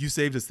 You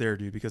saved us there,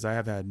 dude, because I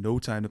have had no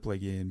time to play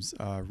games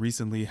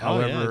recently.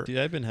 However, dude,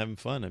 I've been having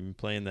fun. I've been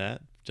playing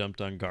that.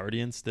 Jumped on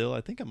Guardian still. I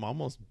think I'm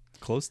almost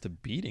close to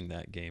beating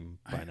that game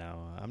by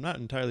now. I'm not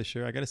entirely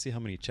sure. I got to see how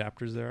many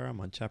chapters there are. I'm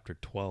on chapter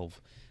 12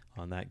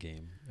 on that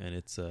game, and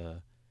it's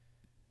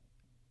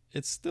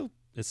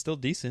still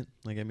decent.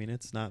 Like, I mean,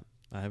 it's not.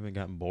 I haven't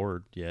gotten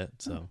bored yet,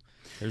 so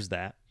there's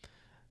that.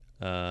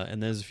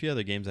 And there's a few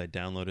other games I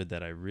downloaded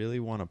that I really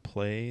want to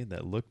play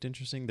that looked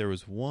interesting. There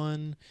was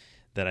one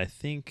that I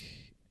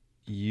think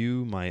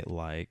you might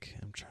like.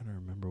 I'm trying to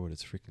remember what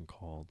it's freaking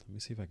called. Let me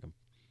see if I can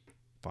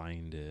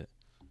find it.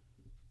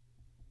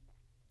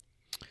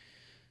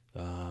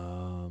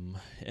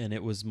 And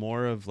it was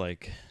more of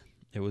like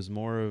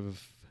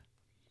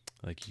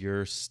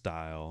your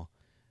style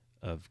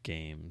of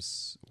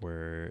games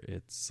where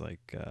it's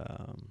like,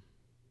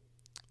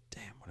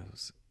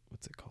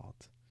 what's it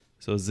called?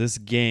 So it's this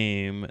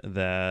game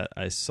that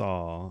I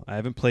saw. I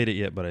haven't played it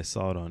yet, but I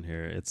saw it on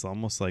here. It's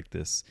almost like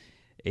this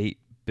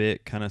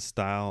 8-bit kind of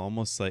style,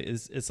 almost like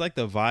it's like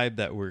the vibe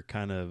that we're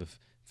kind of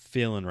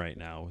feeling right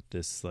now with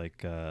this like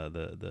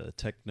the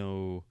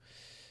techno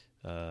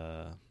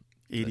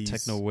 80s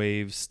techno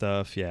wave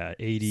stuff. Yeah,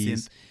 80s.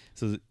 synth,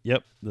 So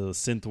yep, the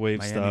synth wave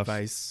Miami stuff.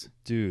 Vice.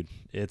 Dude,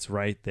 it's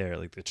right there,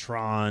 like the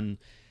Tron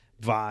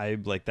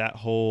vibe, like that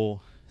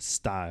whole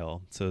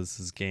style. So this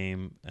is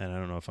game, and I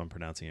don't know if I'm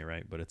pronouncing it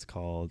right, but it's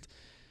called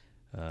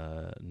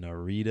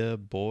Narita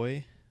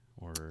Boy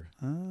or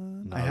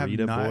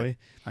Narita Boy.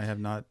 I have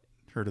not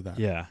heard of that.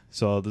 Yeah,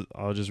 so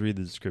I'll just read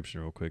the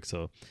description real quick.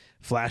 So,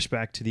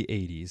 flashback to the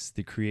 80s.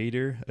 The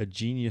creator, a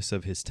genius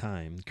of his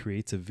time,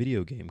 creates a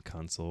video game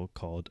console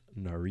called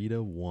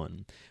Narita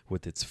 1,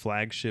 with its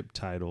flagship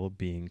title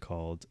being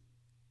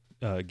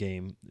a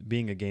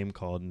game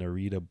called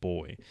Narita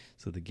Boy.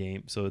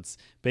 So it's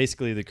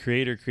basically the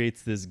creator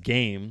creates this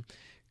game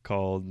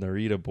called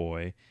Narita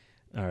Boy.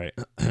 All right,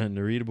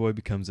 Narita Boy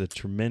becomes a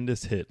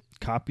tremendous hit.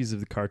 Copies of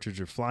the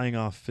cartridge are flying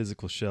off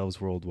physical shelves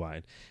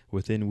worldwide.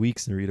 Within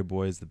weeks, Narita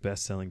Boy is the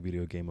best-selling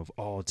video game of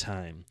all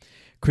time.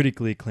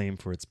 Critically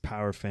acclaimed for its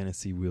power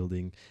fantasy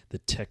wielding the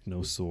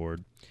techno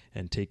sword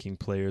and taking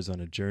players on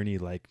a journey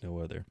like no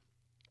other.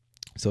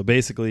 So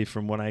basically,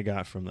 from what I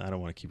got from, I don't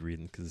want to keep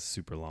reading because it's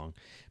super long.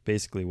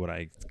 Basically, what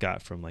I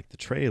got from like the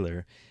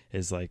trailer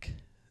is like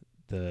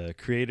the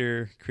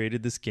creator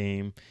created this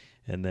game,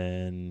 and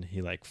then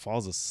he like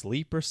falls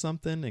asleep or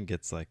something and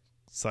gets like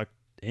sucked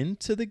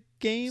into the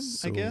game,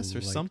 I guess, or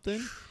like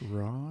something.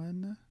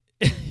 Tron?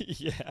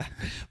 Yeah,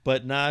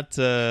 but not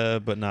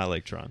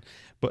like Tron,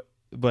 but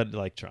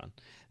like Tron.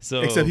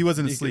 So Except he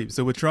wasn't asleep.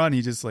 So with Tron,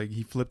 he just like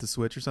he flipped the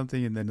switch or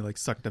something, and then like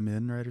sucked him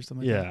in, right, or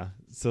something. Like yeah.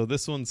 So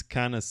this one's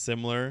kind of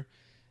similar,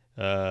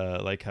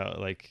 but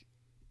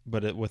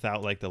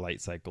without like the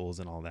light cycles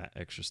and all that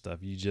extra stuff.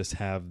 You just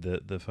have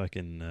the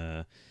fucking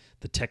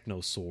the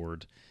techno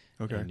sword.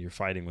 Okay. And you're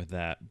fighting with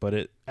that, but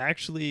it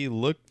actually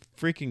looked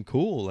freaking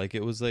cool. Like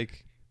it was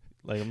like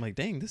I'm like,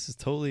 dang, this is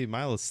totally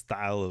my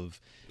style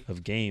of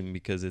game,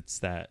 because it's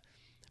that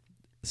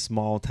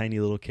small, tiny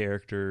little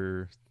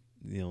character,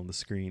 on the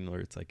screen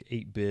where it's like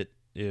 8-bit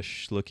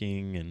ish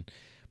looking,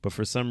 but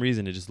for some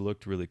reason it just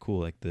looked really cool.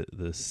 Like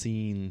the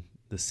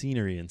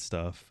scenery and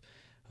stuff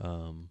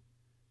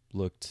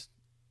looked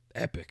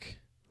epic,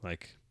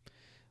 like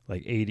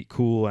 80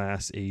 cool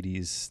ass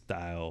 80s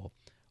style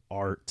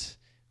art,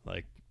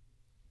 like.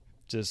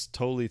 Just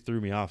totally threw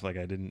me off. Like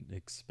I didn't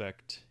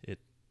expect it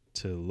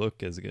to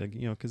look as good,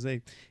 because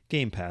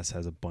Game Pass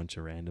has a bunch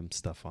of random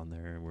stuff on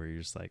there where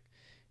you're just like,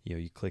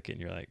 you click it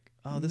and you're like,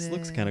 oh, this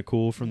looks kind of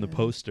cool from the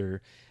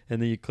poster,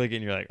 and then you click it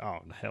and you're like,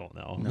 oh, hell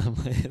no. I'm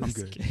like, I'm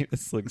good.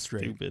 This looks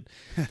stupid.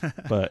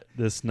 But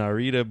this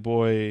Narita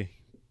Boy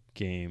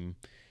game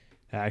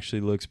actually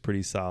looks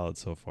pretty solid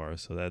so far.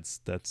 So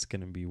that's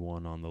gonna be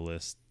one on the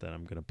list that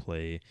I'm gonna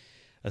play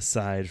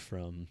aside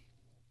from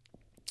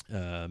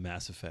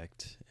Mass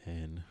Effect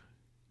and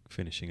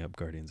finishing up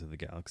Guardians of the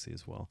Galaxy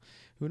as well.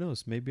 Who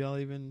knows? Maybe I'll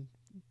even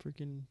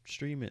freaking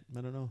stream it.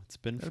 I don't know. It's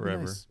been That'd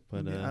forever, be nice.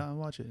 but I'll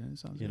watch it. It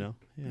sounds good.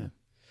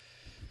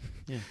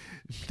 Yeah.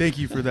 Thank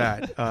you for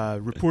that.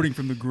 Reporting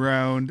from the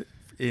ground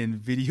in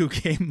video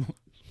game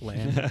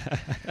land.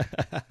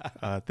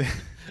 I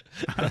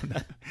don't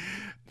know.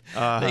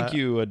 Thank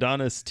you,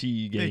 Adonis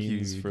T thank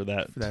Games, you for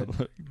that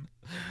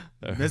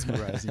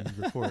mesmerizing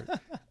report.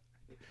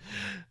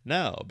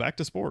 Now back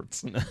to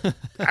sports.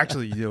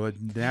 Actually,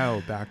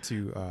 now back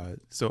to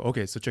so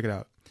check it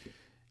out.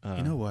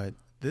 You know what?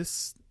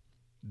 This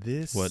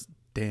What?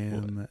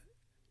 damn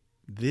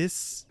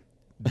this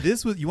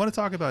was, you want to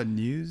talk about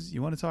news?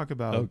 You want to talk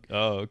about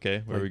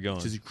okay. Where are we going?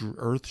 Just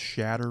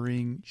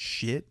earth-shattering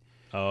shit.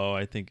 Oh,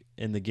 I think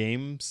in the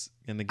games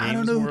world. I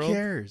don't know who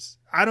cares.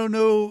 I don't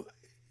know.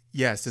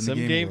 Yes, in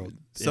the game world.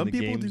 Some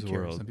people do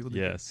care. Some people do.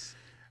 Yes.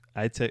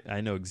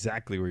 I know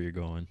exactly where you're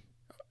going.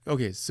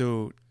 Okay,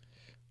 so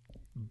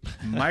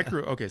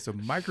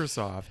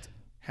Microsoft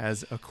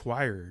has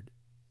acquired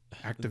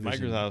Activision.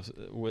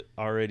 Microsoft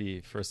already,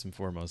 first and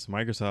foremost,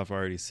 Microsoft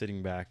already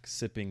sitting back,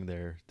 sipping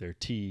their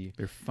tea,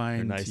 their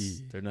fine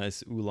tea, their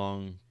nice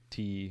oolong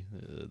tea,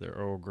 their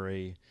Earl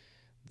Grey,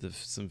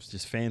 some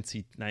just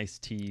fancy nice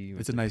tea.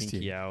 With it's a nice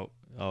tea. Out.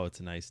 Oh, it's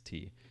a nice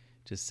tea.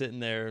 Just sitting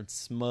there,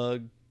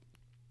 smug,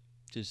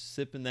 just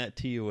sipping that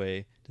tea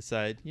away.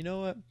 Decide, you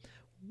know what?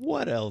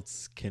 What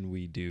else can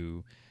we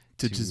do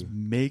to just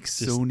make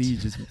Sony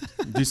just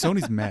do?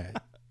 Sony's mad.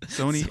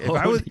 Sony.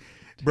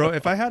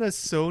 If I had a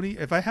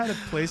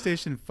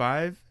PlayStation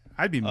 5,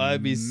 I'd be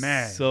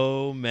mad.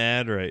 So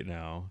mad right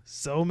now.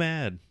 So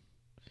mad.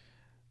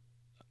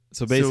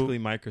 So basically,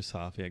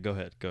 Microsoft. Yeah, go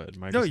ahead.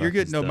 Microsoft, no, you're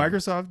good. No, done.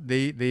 Microsoft.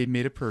 They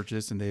made a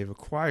purchase and they've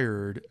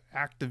acquired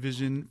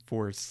Activision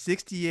for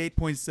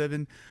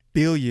 $68.7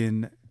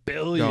 billion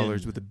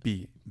with a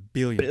B.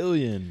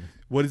 Billion.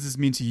 What does this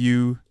mean to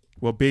you?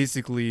 Well,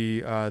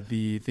 basically,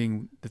 the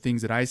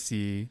things that I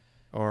see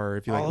are,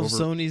 if you like,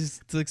 Sony's,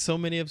 like so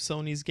many of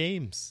Sony's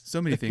games. So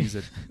many things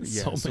that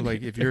So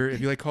like if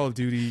you like Call of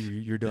Duty,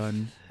 you're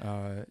done.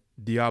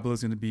 Diablo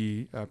is going to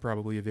be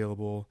probably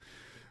available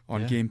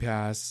on Game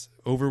Pass.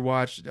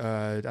 Overwatch.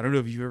 I don't know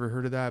if you've ever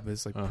heard of that, but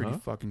it's like pretty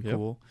fucking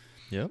cool.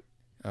 Yep.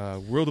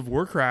 World of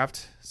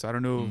Warcraft. So I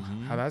don't know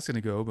how that's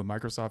gonna go, but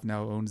Microsoft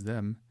now owns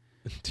them.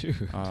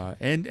 Dude.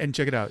 And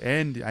check it out.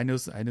 And I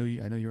know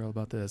you're all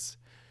about this.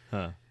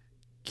 Huh.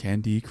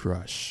 Candy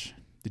Crush.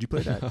 Did you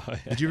play that? Oh, yeah.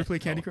 Did you ever play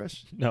Candy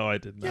Crush? No, I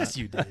did not. Yes,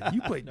 you did.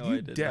 You played. No, you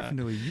I did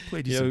definitely. not. You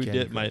played. You know some who Candy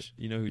did Crush.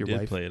 Your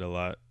wife? play it a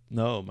lot?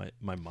 No,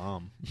 my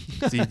mom.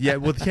 See, yeah.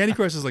 Well, Candy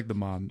Crush is like the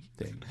mom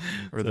thing,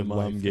 or the the mom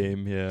wife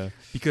game. Yeah,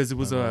 because it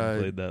was my mom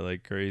played that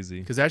like crazy.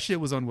 because that shit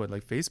was on what,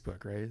 like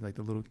Facebook, right? Like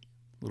the little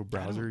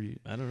browser.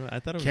 I don't know. I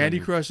thought it was Candy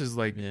on, Crush is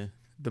like Yeah.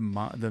 the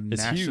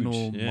It's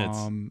national huge. Yeah,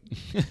 mom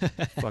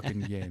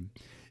fucking game.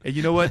 And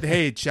you know what?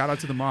 Hey, shout out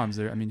to the moms.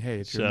 I mean, hey,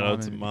 if you're a Shout mom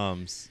out to and,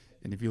 moms.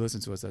 and if you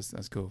listen to us,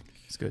 that's cool.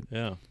 It's good.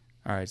 Yeah. All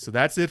right, so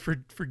that's it for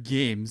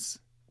games.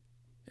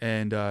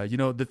 And you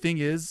know, the thing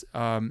is,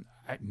 I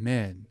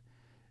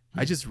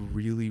just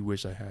really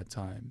wish I had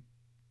time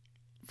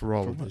for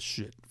all of this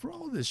shit. For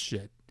all this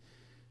shit.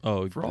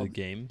 Oh, For all the the-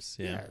 games.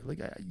 Yeah. Like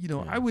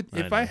Yeah, I would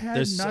if know. I had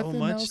There's nothing so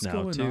much else now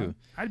going too. on.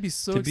 I'd be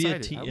so To be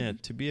excited. a teen, I yeah,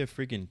 would- to be a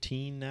freaking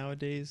teen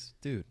nowadays,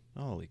 dude.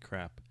 Holy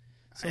crap!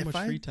 So If much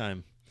I- free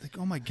time, Like,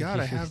 oh my god,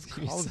 I have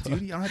You're Call of so-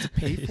 Duty. I don't have to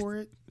pay for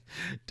it.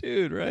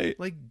 dude. Right?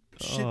 Like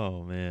shit.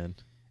 Oh man,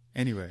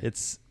 Anyway,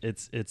 it's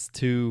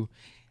too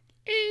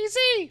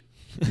easy.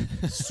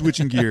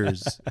 switching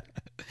gears.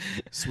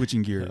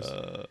 Switching gears.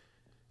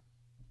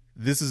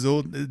 This is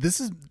old. This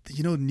is,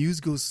 you know, news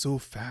goes so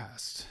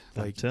fast.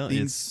 Like It's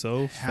things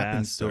so happen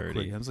fast so already.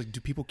 quick. I was like, do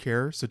people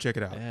care? So check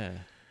it out. Yeah,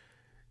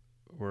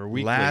 we're a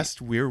week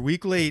We're a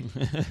week late.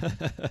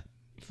 late.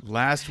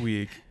 Last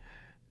week,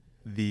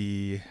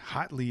 the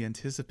hotly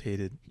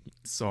anticipated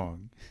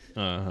song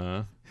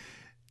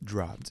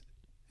dropped,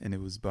 and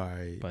it was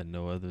by By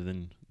no other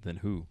than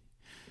who?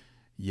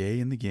 Ye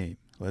in the Game.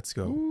 Let's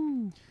go.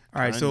 Ooh,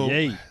 All right, so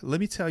Kanye. let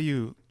me tell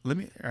you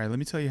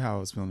how I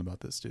was feeling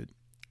about this, dude.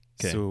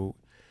 'Kay. So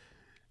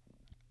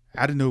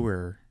out of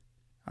nowhere,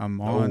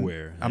 I'm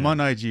on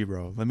IG,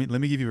 bro. Let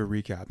me give you a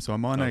recap. So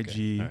I'm on Okay,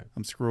 IG. all right.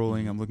 I'm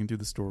scrolling. I'm looking through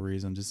the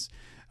stories.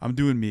 I'm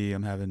doing me.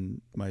 I'm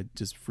having my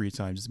just free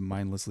time, just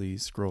mindlessly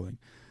scrolling.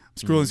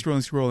 I'm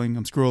scrolling.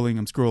 I'm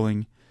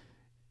scrolling.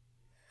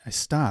 I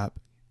stop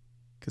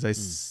because I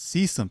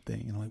see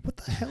something, and I'm like, "What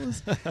the hell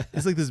is?"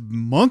 It's like this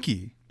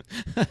monkey.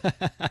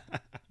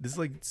 This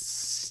like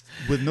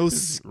with no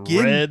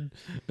skin, red,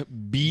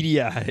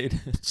 beady-eyed.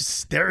 just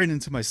staring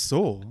into my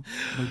soul.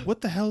 I'm like,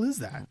 what the hell is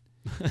that?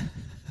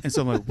 And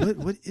so I'm like,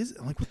 what is it?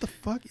 I'm like, what the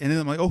fuck? And then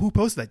I'm like, oh, who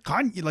posted that?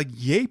 Kanye, like,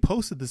 Ye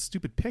posted this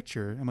stupid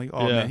picture. I'm like,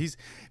 oh Yeah.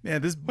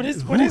 man, this What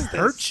is who this?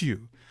 hurt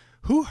you?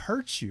 Who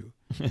hurt you?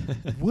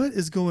 What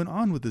is going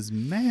on with this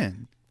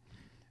man?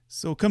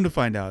 So come to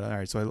find out. All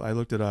right, so I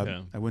looked it up.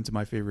 Yeah. I went to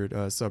my favorite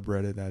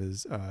subreddit, that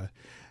is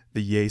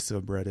the Ye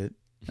subreddit.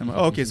 I'm like,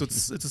 oh, okay, so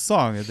it's a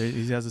song. It's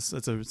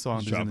a song.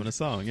 He's dropping a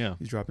song, yeah.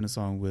 He's dropping a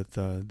song with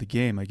the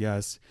game, I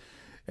guess.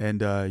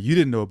 And you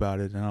didn't know about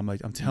it, and I'm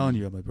like, I'm telling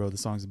you, I'm like, bro, the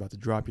song's about to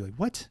drop. You're like,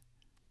 what?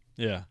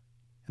 Yeah.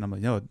 And I'm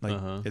like, no,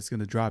 like it's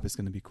gonna drop. It's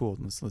gonna be cool.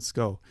 Let's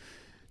go.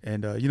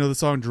 And you know, the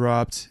song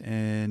dropped,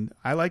 and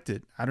I liked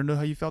it. I don't know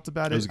how you felt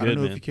about it. It was I don't good,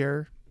 know man. if you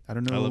care. I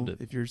don't I know loved it.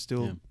 if you're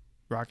still Yeah.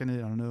 rocking it.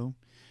 I don't know,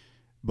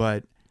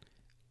 but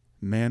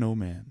man, oh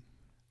man,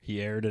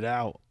 He aired it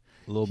out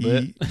a little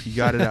bit. he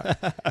got it out.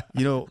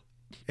 You know,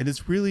 and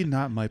it's really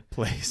not my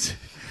place.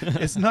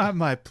 It's not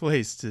my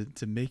place to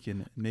make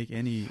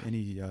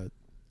any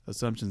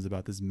assumptions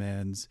about this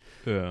man's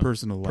Yeah.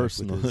 personal life.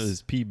 Personal With his,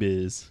 is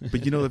P-Biz.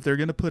 but you know, if they're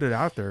gonna put it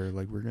out there,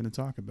 like, we're gonna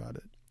talk about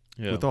it.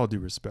 Yeah. With all due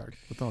respect.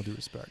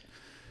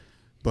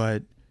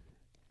 But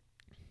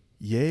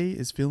Ye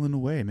is feeling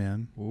away,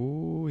 man.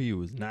 Ooh, he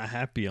was not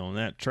happy on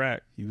that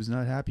track. He was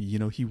not happy. You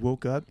know, he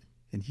woke up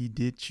and he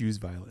did choose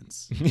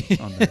violence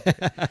on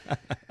that day.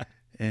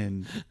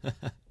 And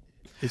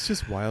it's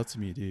just wild to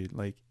me, dude.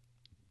 Like,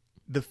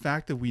 the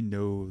fact that we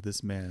know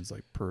this man's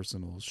like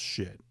personal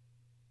shit.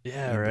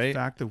 Yeah, and right? The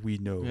fact that we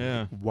know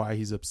Yeah. why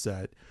he's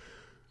upset,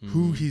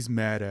 who he's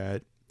mad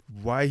at,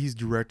 why he's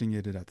directing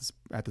it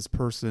at this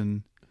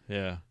person.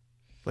 Yeah.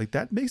 Like,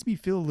 that makes me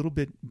feel a little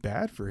bit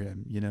bad for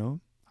him, you know?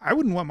 I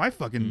wouldn't want my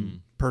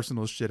fucking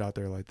personal shit out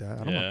there like that.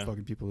 I don't want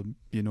fucking people to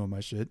be knowing my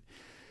shit.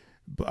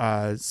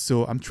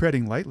 So I'm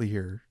treading lightly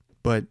here.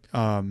 But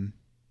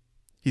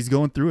he's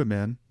going through it,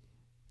 man.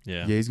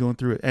 Yeah. Yeah, he's going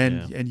through it.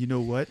 And you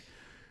know what?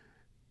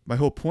 My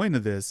whole point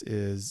of this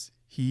is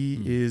he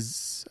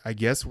is, I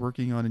guess,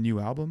 working on a new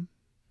album.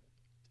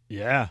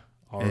 Yeah.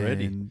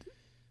 Already. And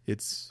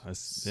it's...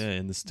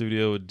 in the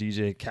studio with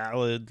DJ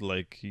Khaled.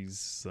 Like,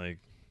 he's like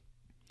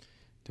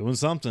doing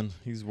something.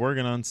 He's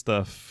working on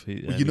stuff.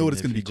 Well, you know what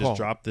it's going to be called. Just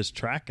dropped this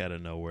track out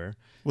of nowhere.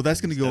 Well,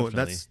 that's going to go...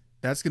 definitely-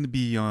 That's going to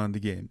be on the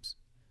games.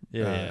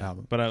 Yeah.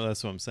 Album. But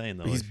that's what I'm saying,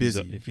 though. But he's If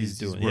busy. If he's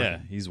doing...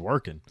 working. he's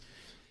working.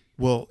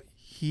 Well,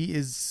 he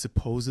is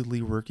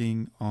supposedly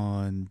working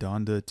on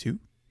Donda 2.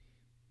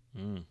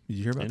 Mm. Did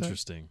you hear about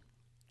Interesting.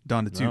 that?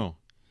 Donda 2. No.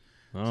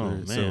 Oh,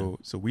 man.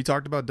 So we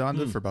talked about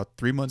Donda for about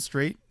 3 months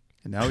straight,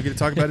 and now we get to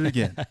talk about it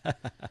again.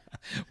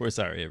 We're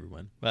sorry,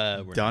 everyone.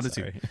 We're Down not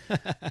to sorry.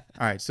 All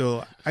right,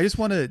 so I just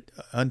want to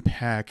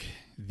unpack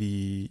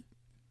the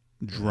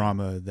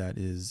drama that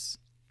is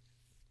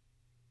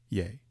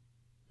Ye.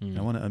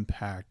 I want to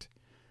unpack.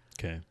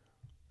 Okay.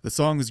 The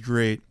song is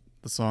great.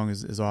 The song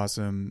is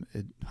awesome.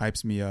 It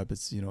hypes me up.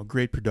 It's,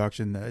 great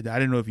production. I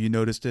don't know if you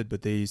noticed it,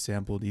 but they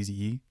sampled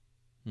Eazy-E.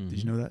 Did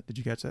you know that? Did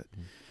you catch that?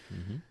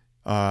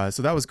 Mm-hmm.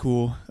 So that was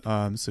cool.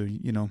 So,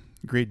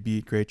 great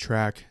beat, great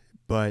track.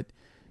 But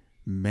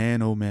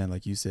man, oh man,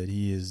 like you said,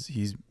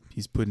 he's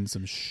putting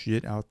some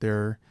shit out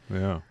there.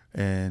 Yeah.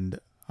 And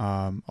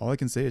all I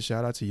can say is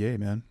shout out to Ye,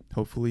 man.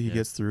 Hopefully he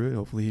gets through it.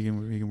 Hopefully he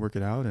can work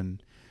it out,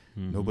 and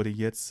nobody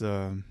gets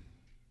their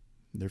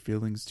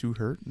feelings too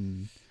hurt,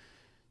 and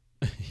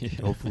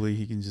hopefully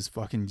he can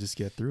just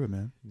get through it,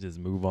 man. Just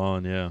move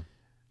on, yeah.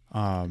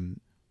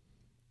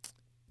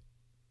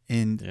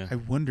 And I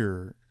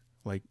wonder,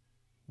 like,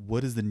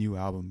 what is the new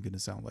album gonna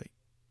sound like?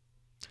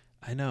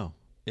 I know,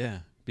 yeah,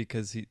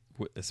 because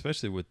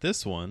especially with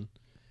this one,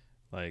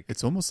 like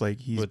it's almost like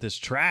he's with this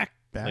track,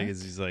 back? like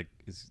is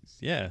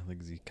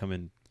he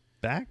coming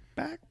back,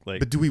 like?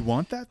 But do we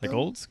want that, though? Like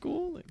old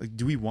school? Like,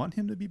 do we want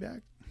him to be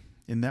back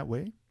in that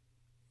way?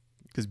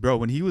 Because, bro,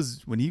 when he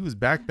was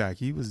back,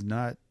 he was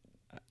not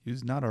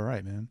all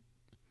right, man.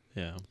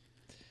 Yeah,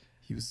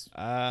 he was.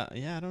 I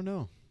don't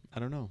know.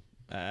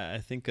 I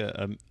think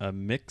a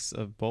mix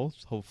of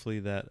both. Hopefully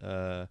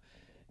that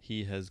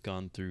he has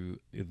gone through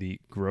the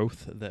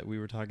growth that we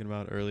were talking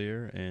about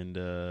earlier, and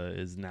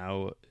is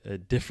now a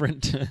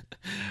different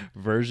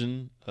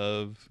version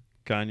of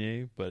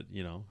Kanye, but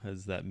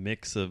has that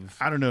mix of,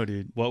 I don't know,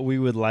 dude, what we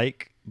would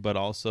like, but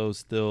also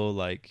still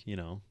like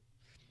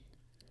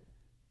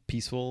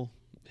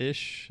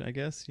peaceful-ish, I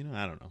guess.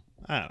 I don't know.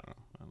 I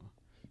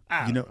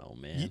don't know,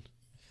 man.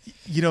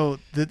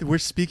 We're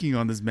speaking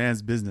on this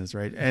man's business,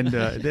 right? And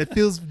it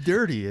feels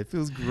dirty. It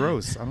feels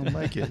gross. I don't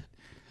like it.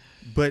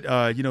 But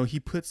he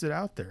puts it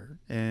out there,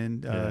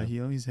 and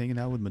he's hanging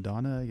out with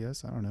Madonna, I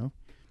guess. I don't know.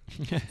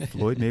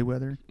 Floyd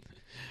Mayweather.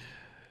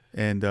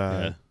 And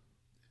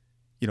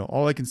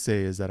all I can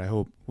say is that I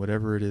hope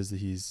whatever it is that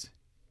he's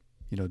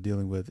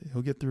dealing with,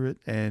 he'll get through it,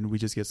 and we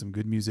just get some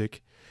good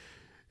music.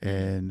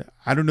 And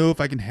I don't know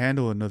if I can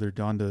handle another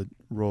Donda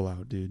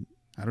rollout, dude.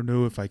 I don't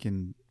know if I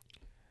can.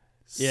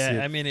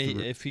 Yeah, I mean,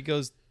 if he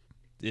goes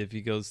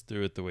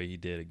through it the way he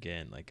did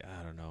again, like,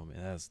 I don't know,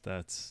 man.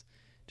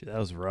 Dude, that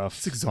was rough.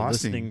 It's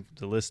exhausting.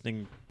 The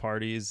listening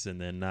parties,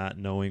 and then not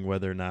knowing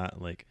whether or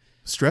not, like,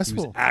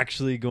 stressful, he was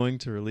actually going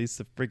to release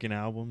the freaking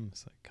album.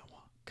 It's like,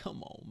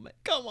 come on,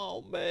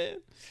 man.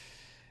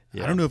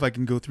 Yeah. I don't know if I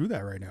can go through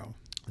that right now.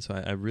 So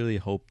I really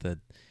hope that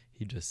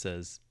he just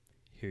says,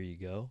 "Here you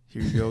go.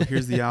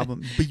 Here's the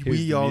album." But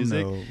we all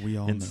know.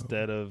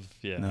 Instead of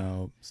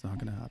no, it's not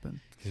gonna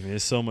happen. I mean,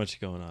 there's so much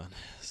going on.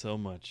 So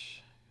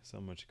much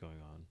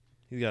going on.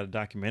 He's got a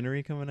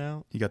documentary coming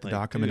out. He got the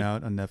doc coming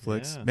out on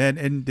Netflix. Yeah. Man,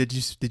 and did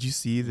you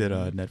see that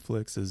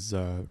Netflix is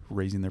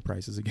raising their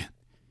prices again?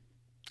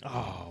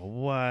 Oh,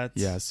 what?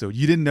 Yeah, so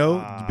you didn't know?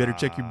 You better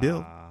check your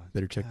bill.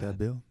 Better check that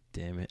bill.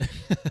 Damn it.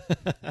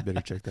 You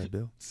better check that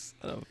bill.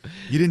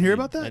 You didn't hear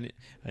about that?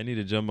 I need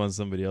to jump on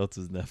somebody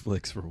else's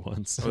Netflix for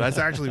once. Oh, that's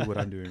actually what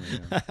I'm doing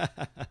right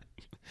now.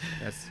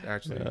 That's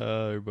actually.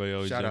 Everybody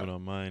always jumping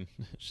on mine.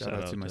 Shout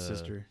out to my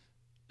sister.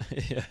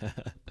 Yeah.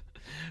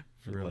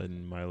 For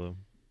letting Milo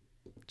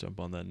jump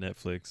on that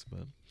Netflix,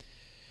 but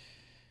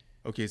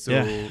okay, so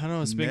yeah, I don't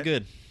know. It's been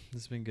good.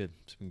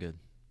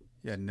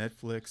 Yeah,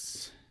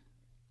 Netflix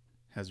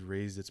has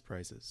raised its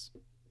prices.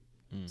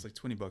 It's like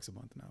 $20 a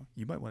month now.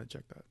 You might want to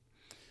check that.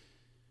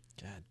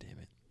 God damn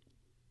it!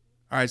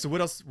 All right, so what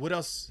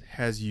else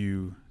has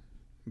you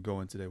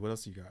going today? What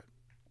else you got?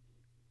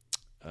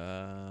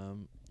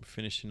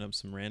 Finishing up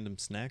some random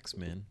snacks,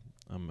 man.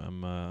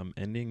 I'm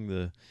ending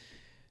the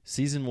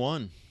season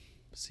one.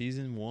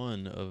 Season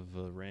 1 of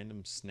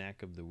Random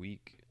Snack of the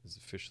Week is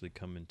officially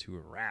coming to a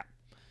wrap.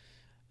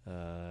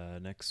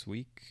 Next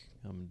week,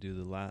 I'm gonna do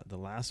the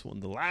last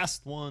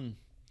one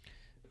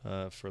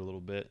for a little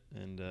bit,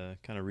 and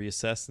kind of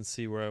reassess and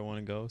see where I want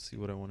to go, see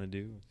what I want to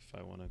do. If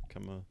I want to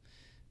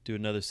do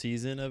another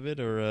season of it,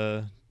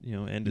 or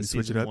end of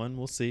season 1,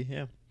 we'll see.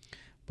 Yeah,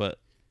 but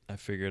I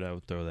figured I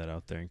would throw that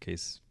out there in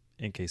case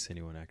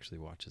anyone actually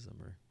watches them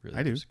or really.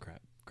 I do.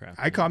 Crap.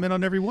 I comment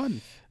on every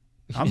one.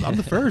 I'm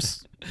the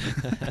first.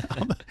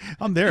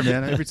 I'm there,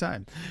 man, every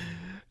time.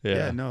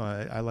 Yeah, no,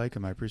 I like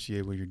them. I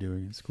appreciate what you're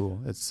doing. It's cool.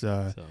 It's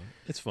so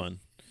it's fun.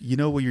 You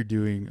know what you're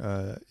doing.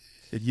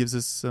 It gives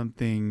us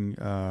something.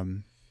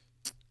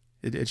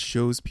 It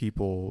shows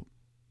people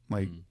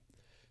like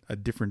a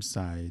different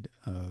side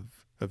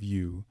of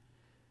you,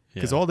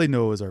 because all they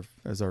know is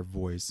our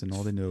voice, and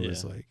all they know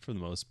is, like, for the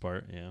most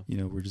part,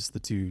 we're just the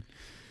two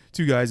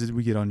guys that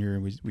we get on here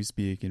and we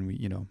speak, and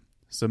we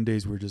some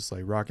days we're just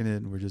like rocking it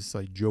and we're just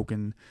like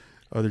joking.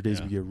 Other days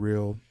we get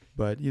real.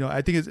 But,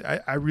 I think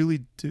I really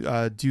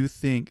do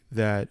think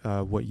that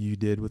what you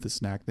did with the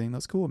snack thing,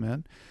 that's cool,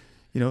 man.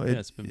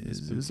 It's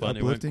been fun.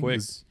 Uplifting. It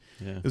went quick.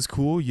 It was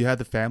cool. You had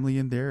the family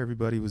in there.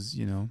 Everybody was,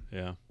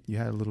 Yeah. You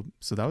had a little,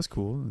 so that was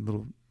cool. A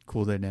little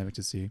cool dynamic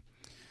to see.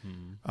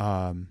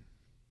 Mhm.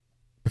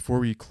 Before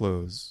we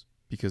close,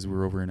 because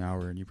we're over an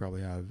hour and you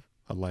probably have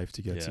a life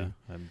to get Yeah, to.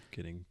 I'm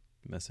getting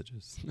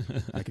messages.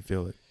 I can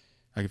feel it.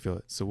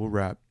 So we'll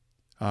wrap.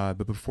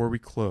 But before we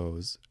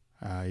close,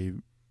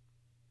 do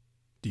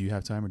you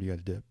have time or do you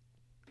got to dip?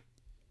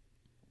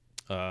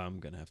 I'm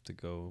gonna have to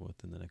go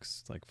within the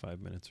next like 5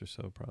 minutes or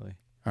so, probably.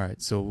 All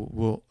right.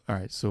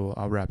 So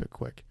I'll wrap it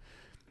quick.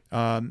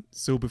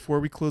 So before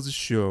we close the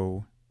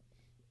show,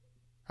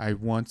 I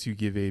want to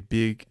give a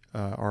big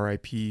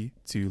RIP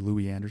to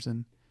Louis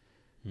Anderson.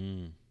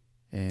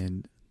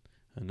 And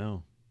I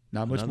know.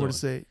 not much Another more one. to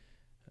say.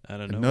 I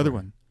don't know. Another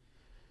one.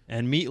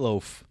 And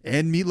Meatloaf.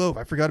 And Meatloaf.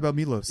 I forgot about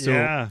Meatloaf. So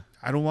yeah.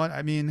 I hate A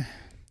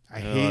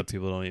lot of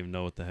people don't even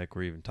know what the heck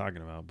we're even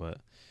talking about, but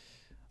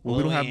Well,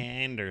 we don't Louis have-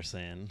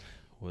 Anderson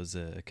was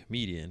a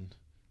comedian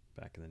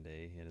back in the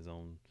day. He had his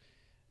own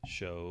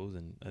shows,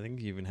 and I think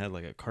he even had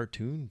like a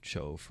cartoon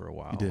show for a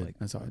while. He did. Like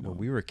That's how I know. when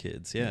we were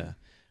kids. Yeah.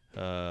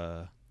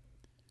 But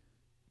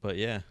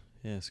yeah,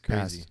 it's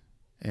crazy. Passed.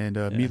 And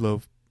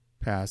Meatloaf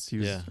passed. He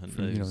was Yeah,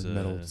 from, he was,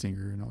 metal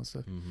singer and all that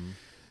stuff.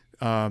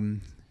 Mm-hmm.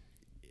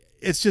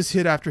 It's just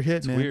hit after hit,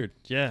 It's man. weird.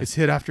 Yeah. It's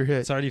hit after hit.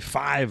 It's already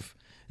 5.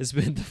 It's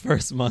been the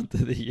first month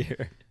of the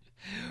year.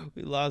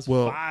 We lost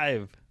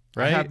 5.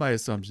 Right? I have my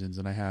assumptions,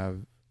 and I have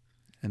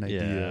an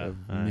idea Yeah, of,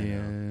 I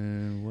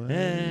man,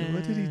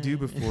 what did he do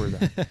before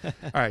that?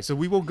 All right, so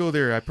we won't go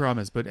there, I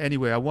promise. But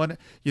anyway, I don't want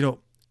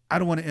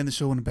to end the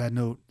show on a bad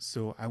note.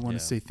 So I want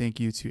to say thank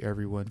you to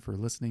everyone for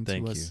listening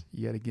to us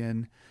yet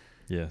again.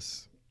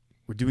 Yes.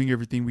 We're doing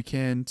everything we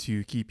can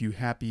to keep you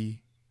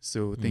happy.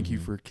 So thank you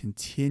for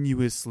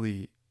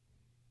continuously,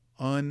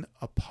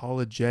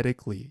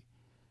 unapologetically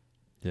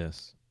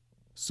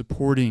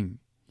supporting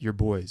your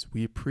boys.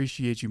 We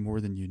appreciate you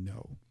more than you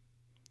know.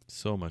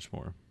 So much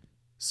more.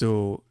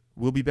 So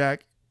we'll be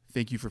back.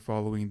 Thank you for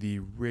following the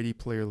Ready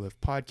Player Lift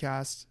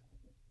podcast.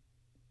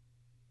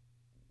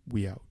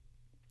 We out.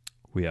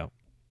 We out.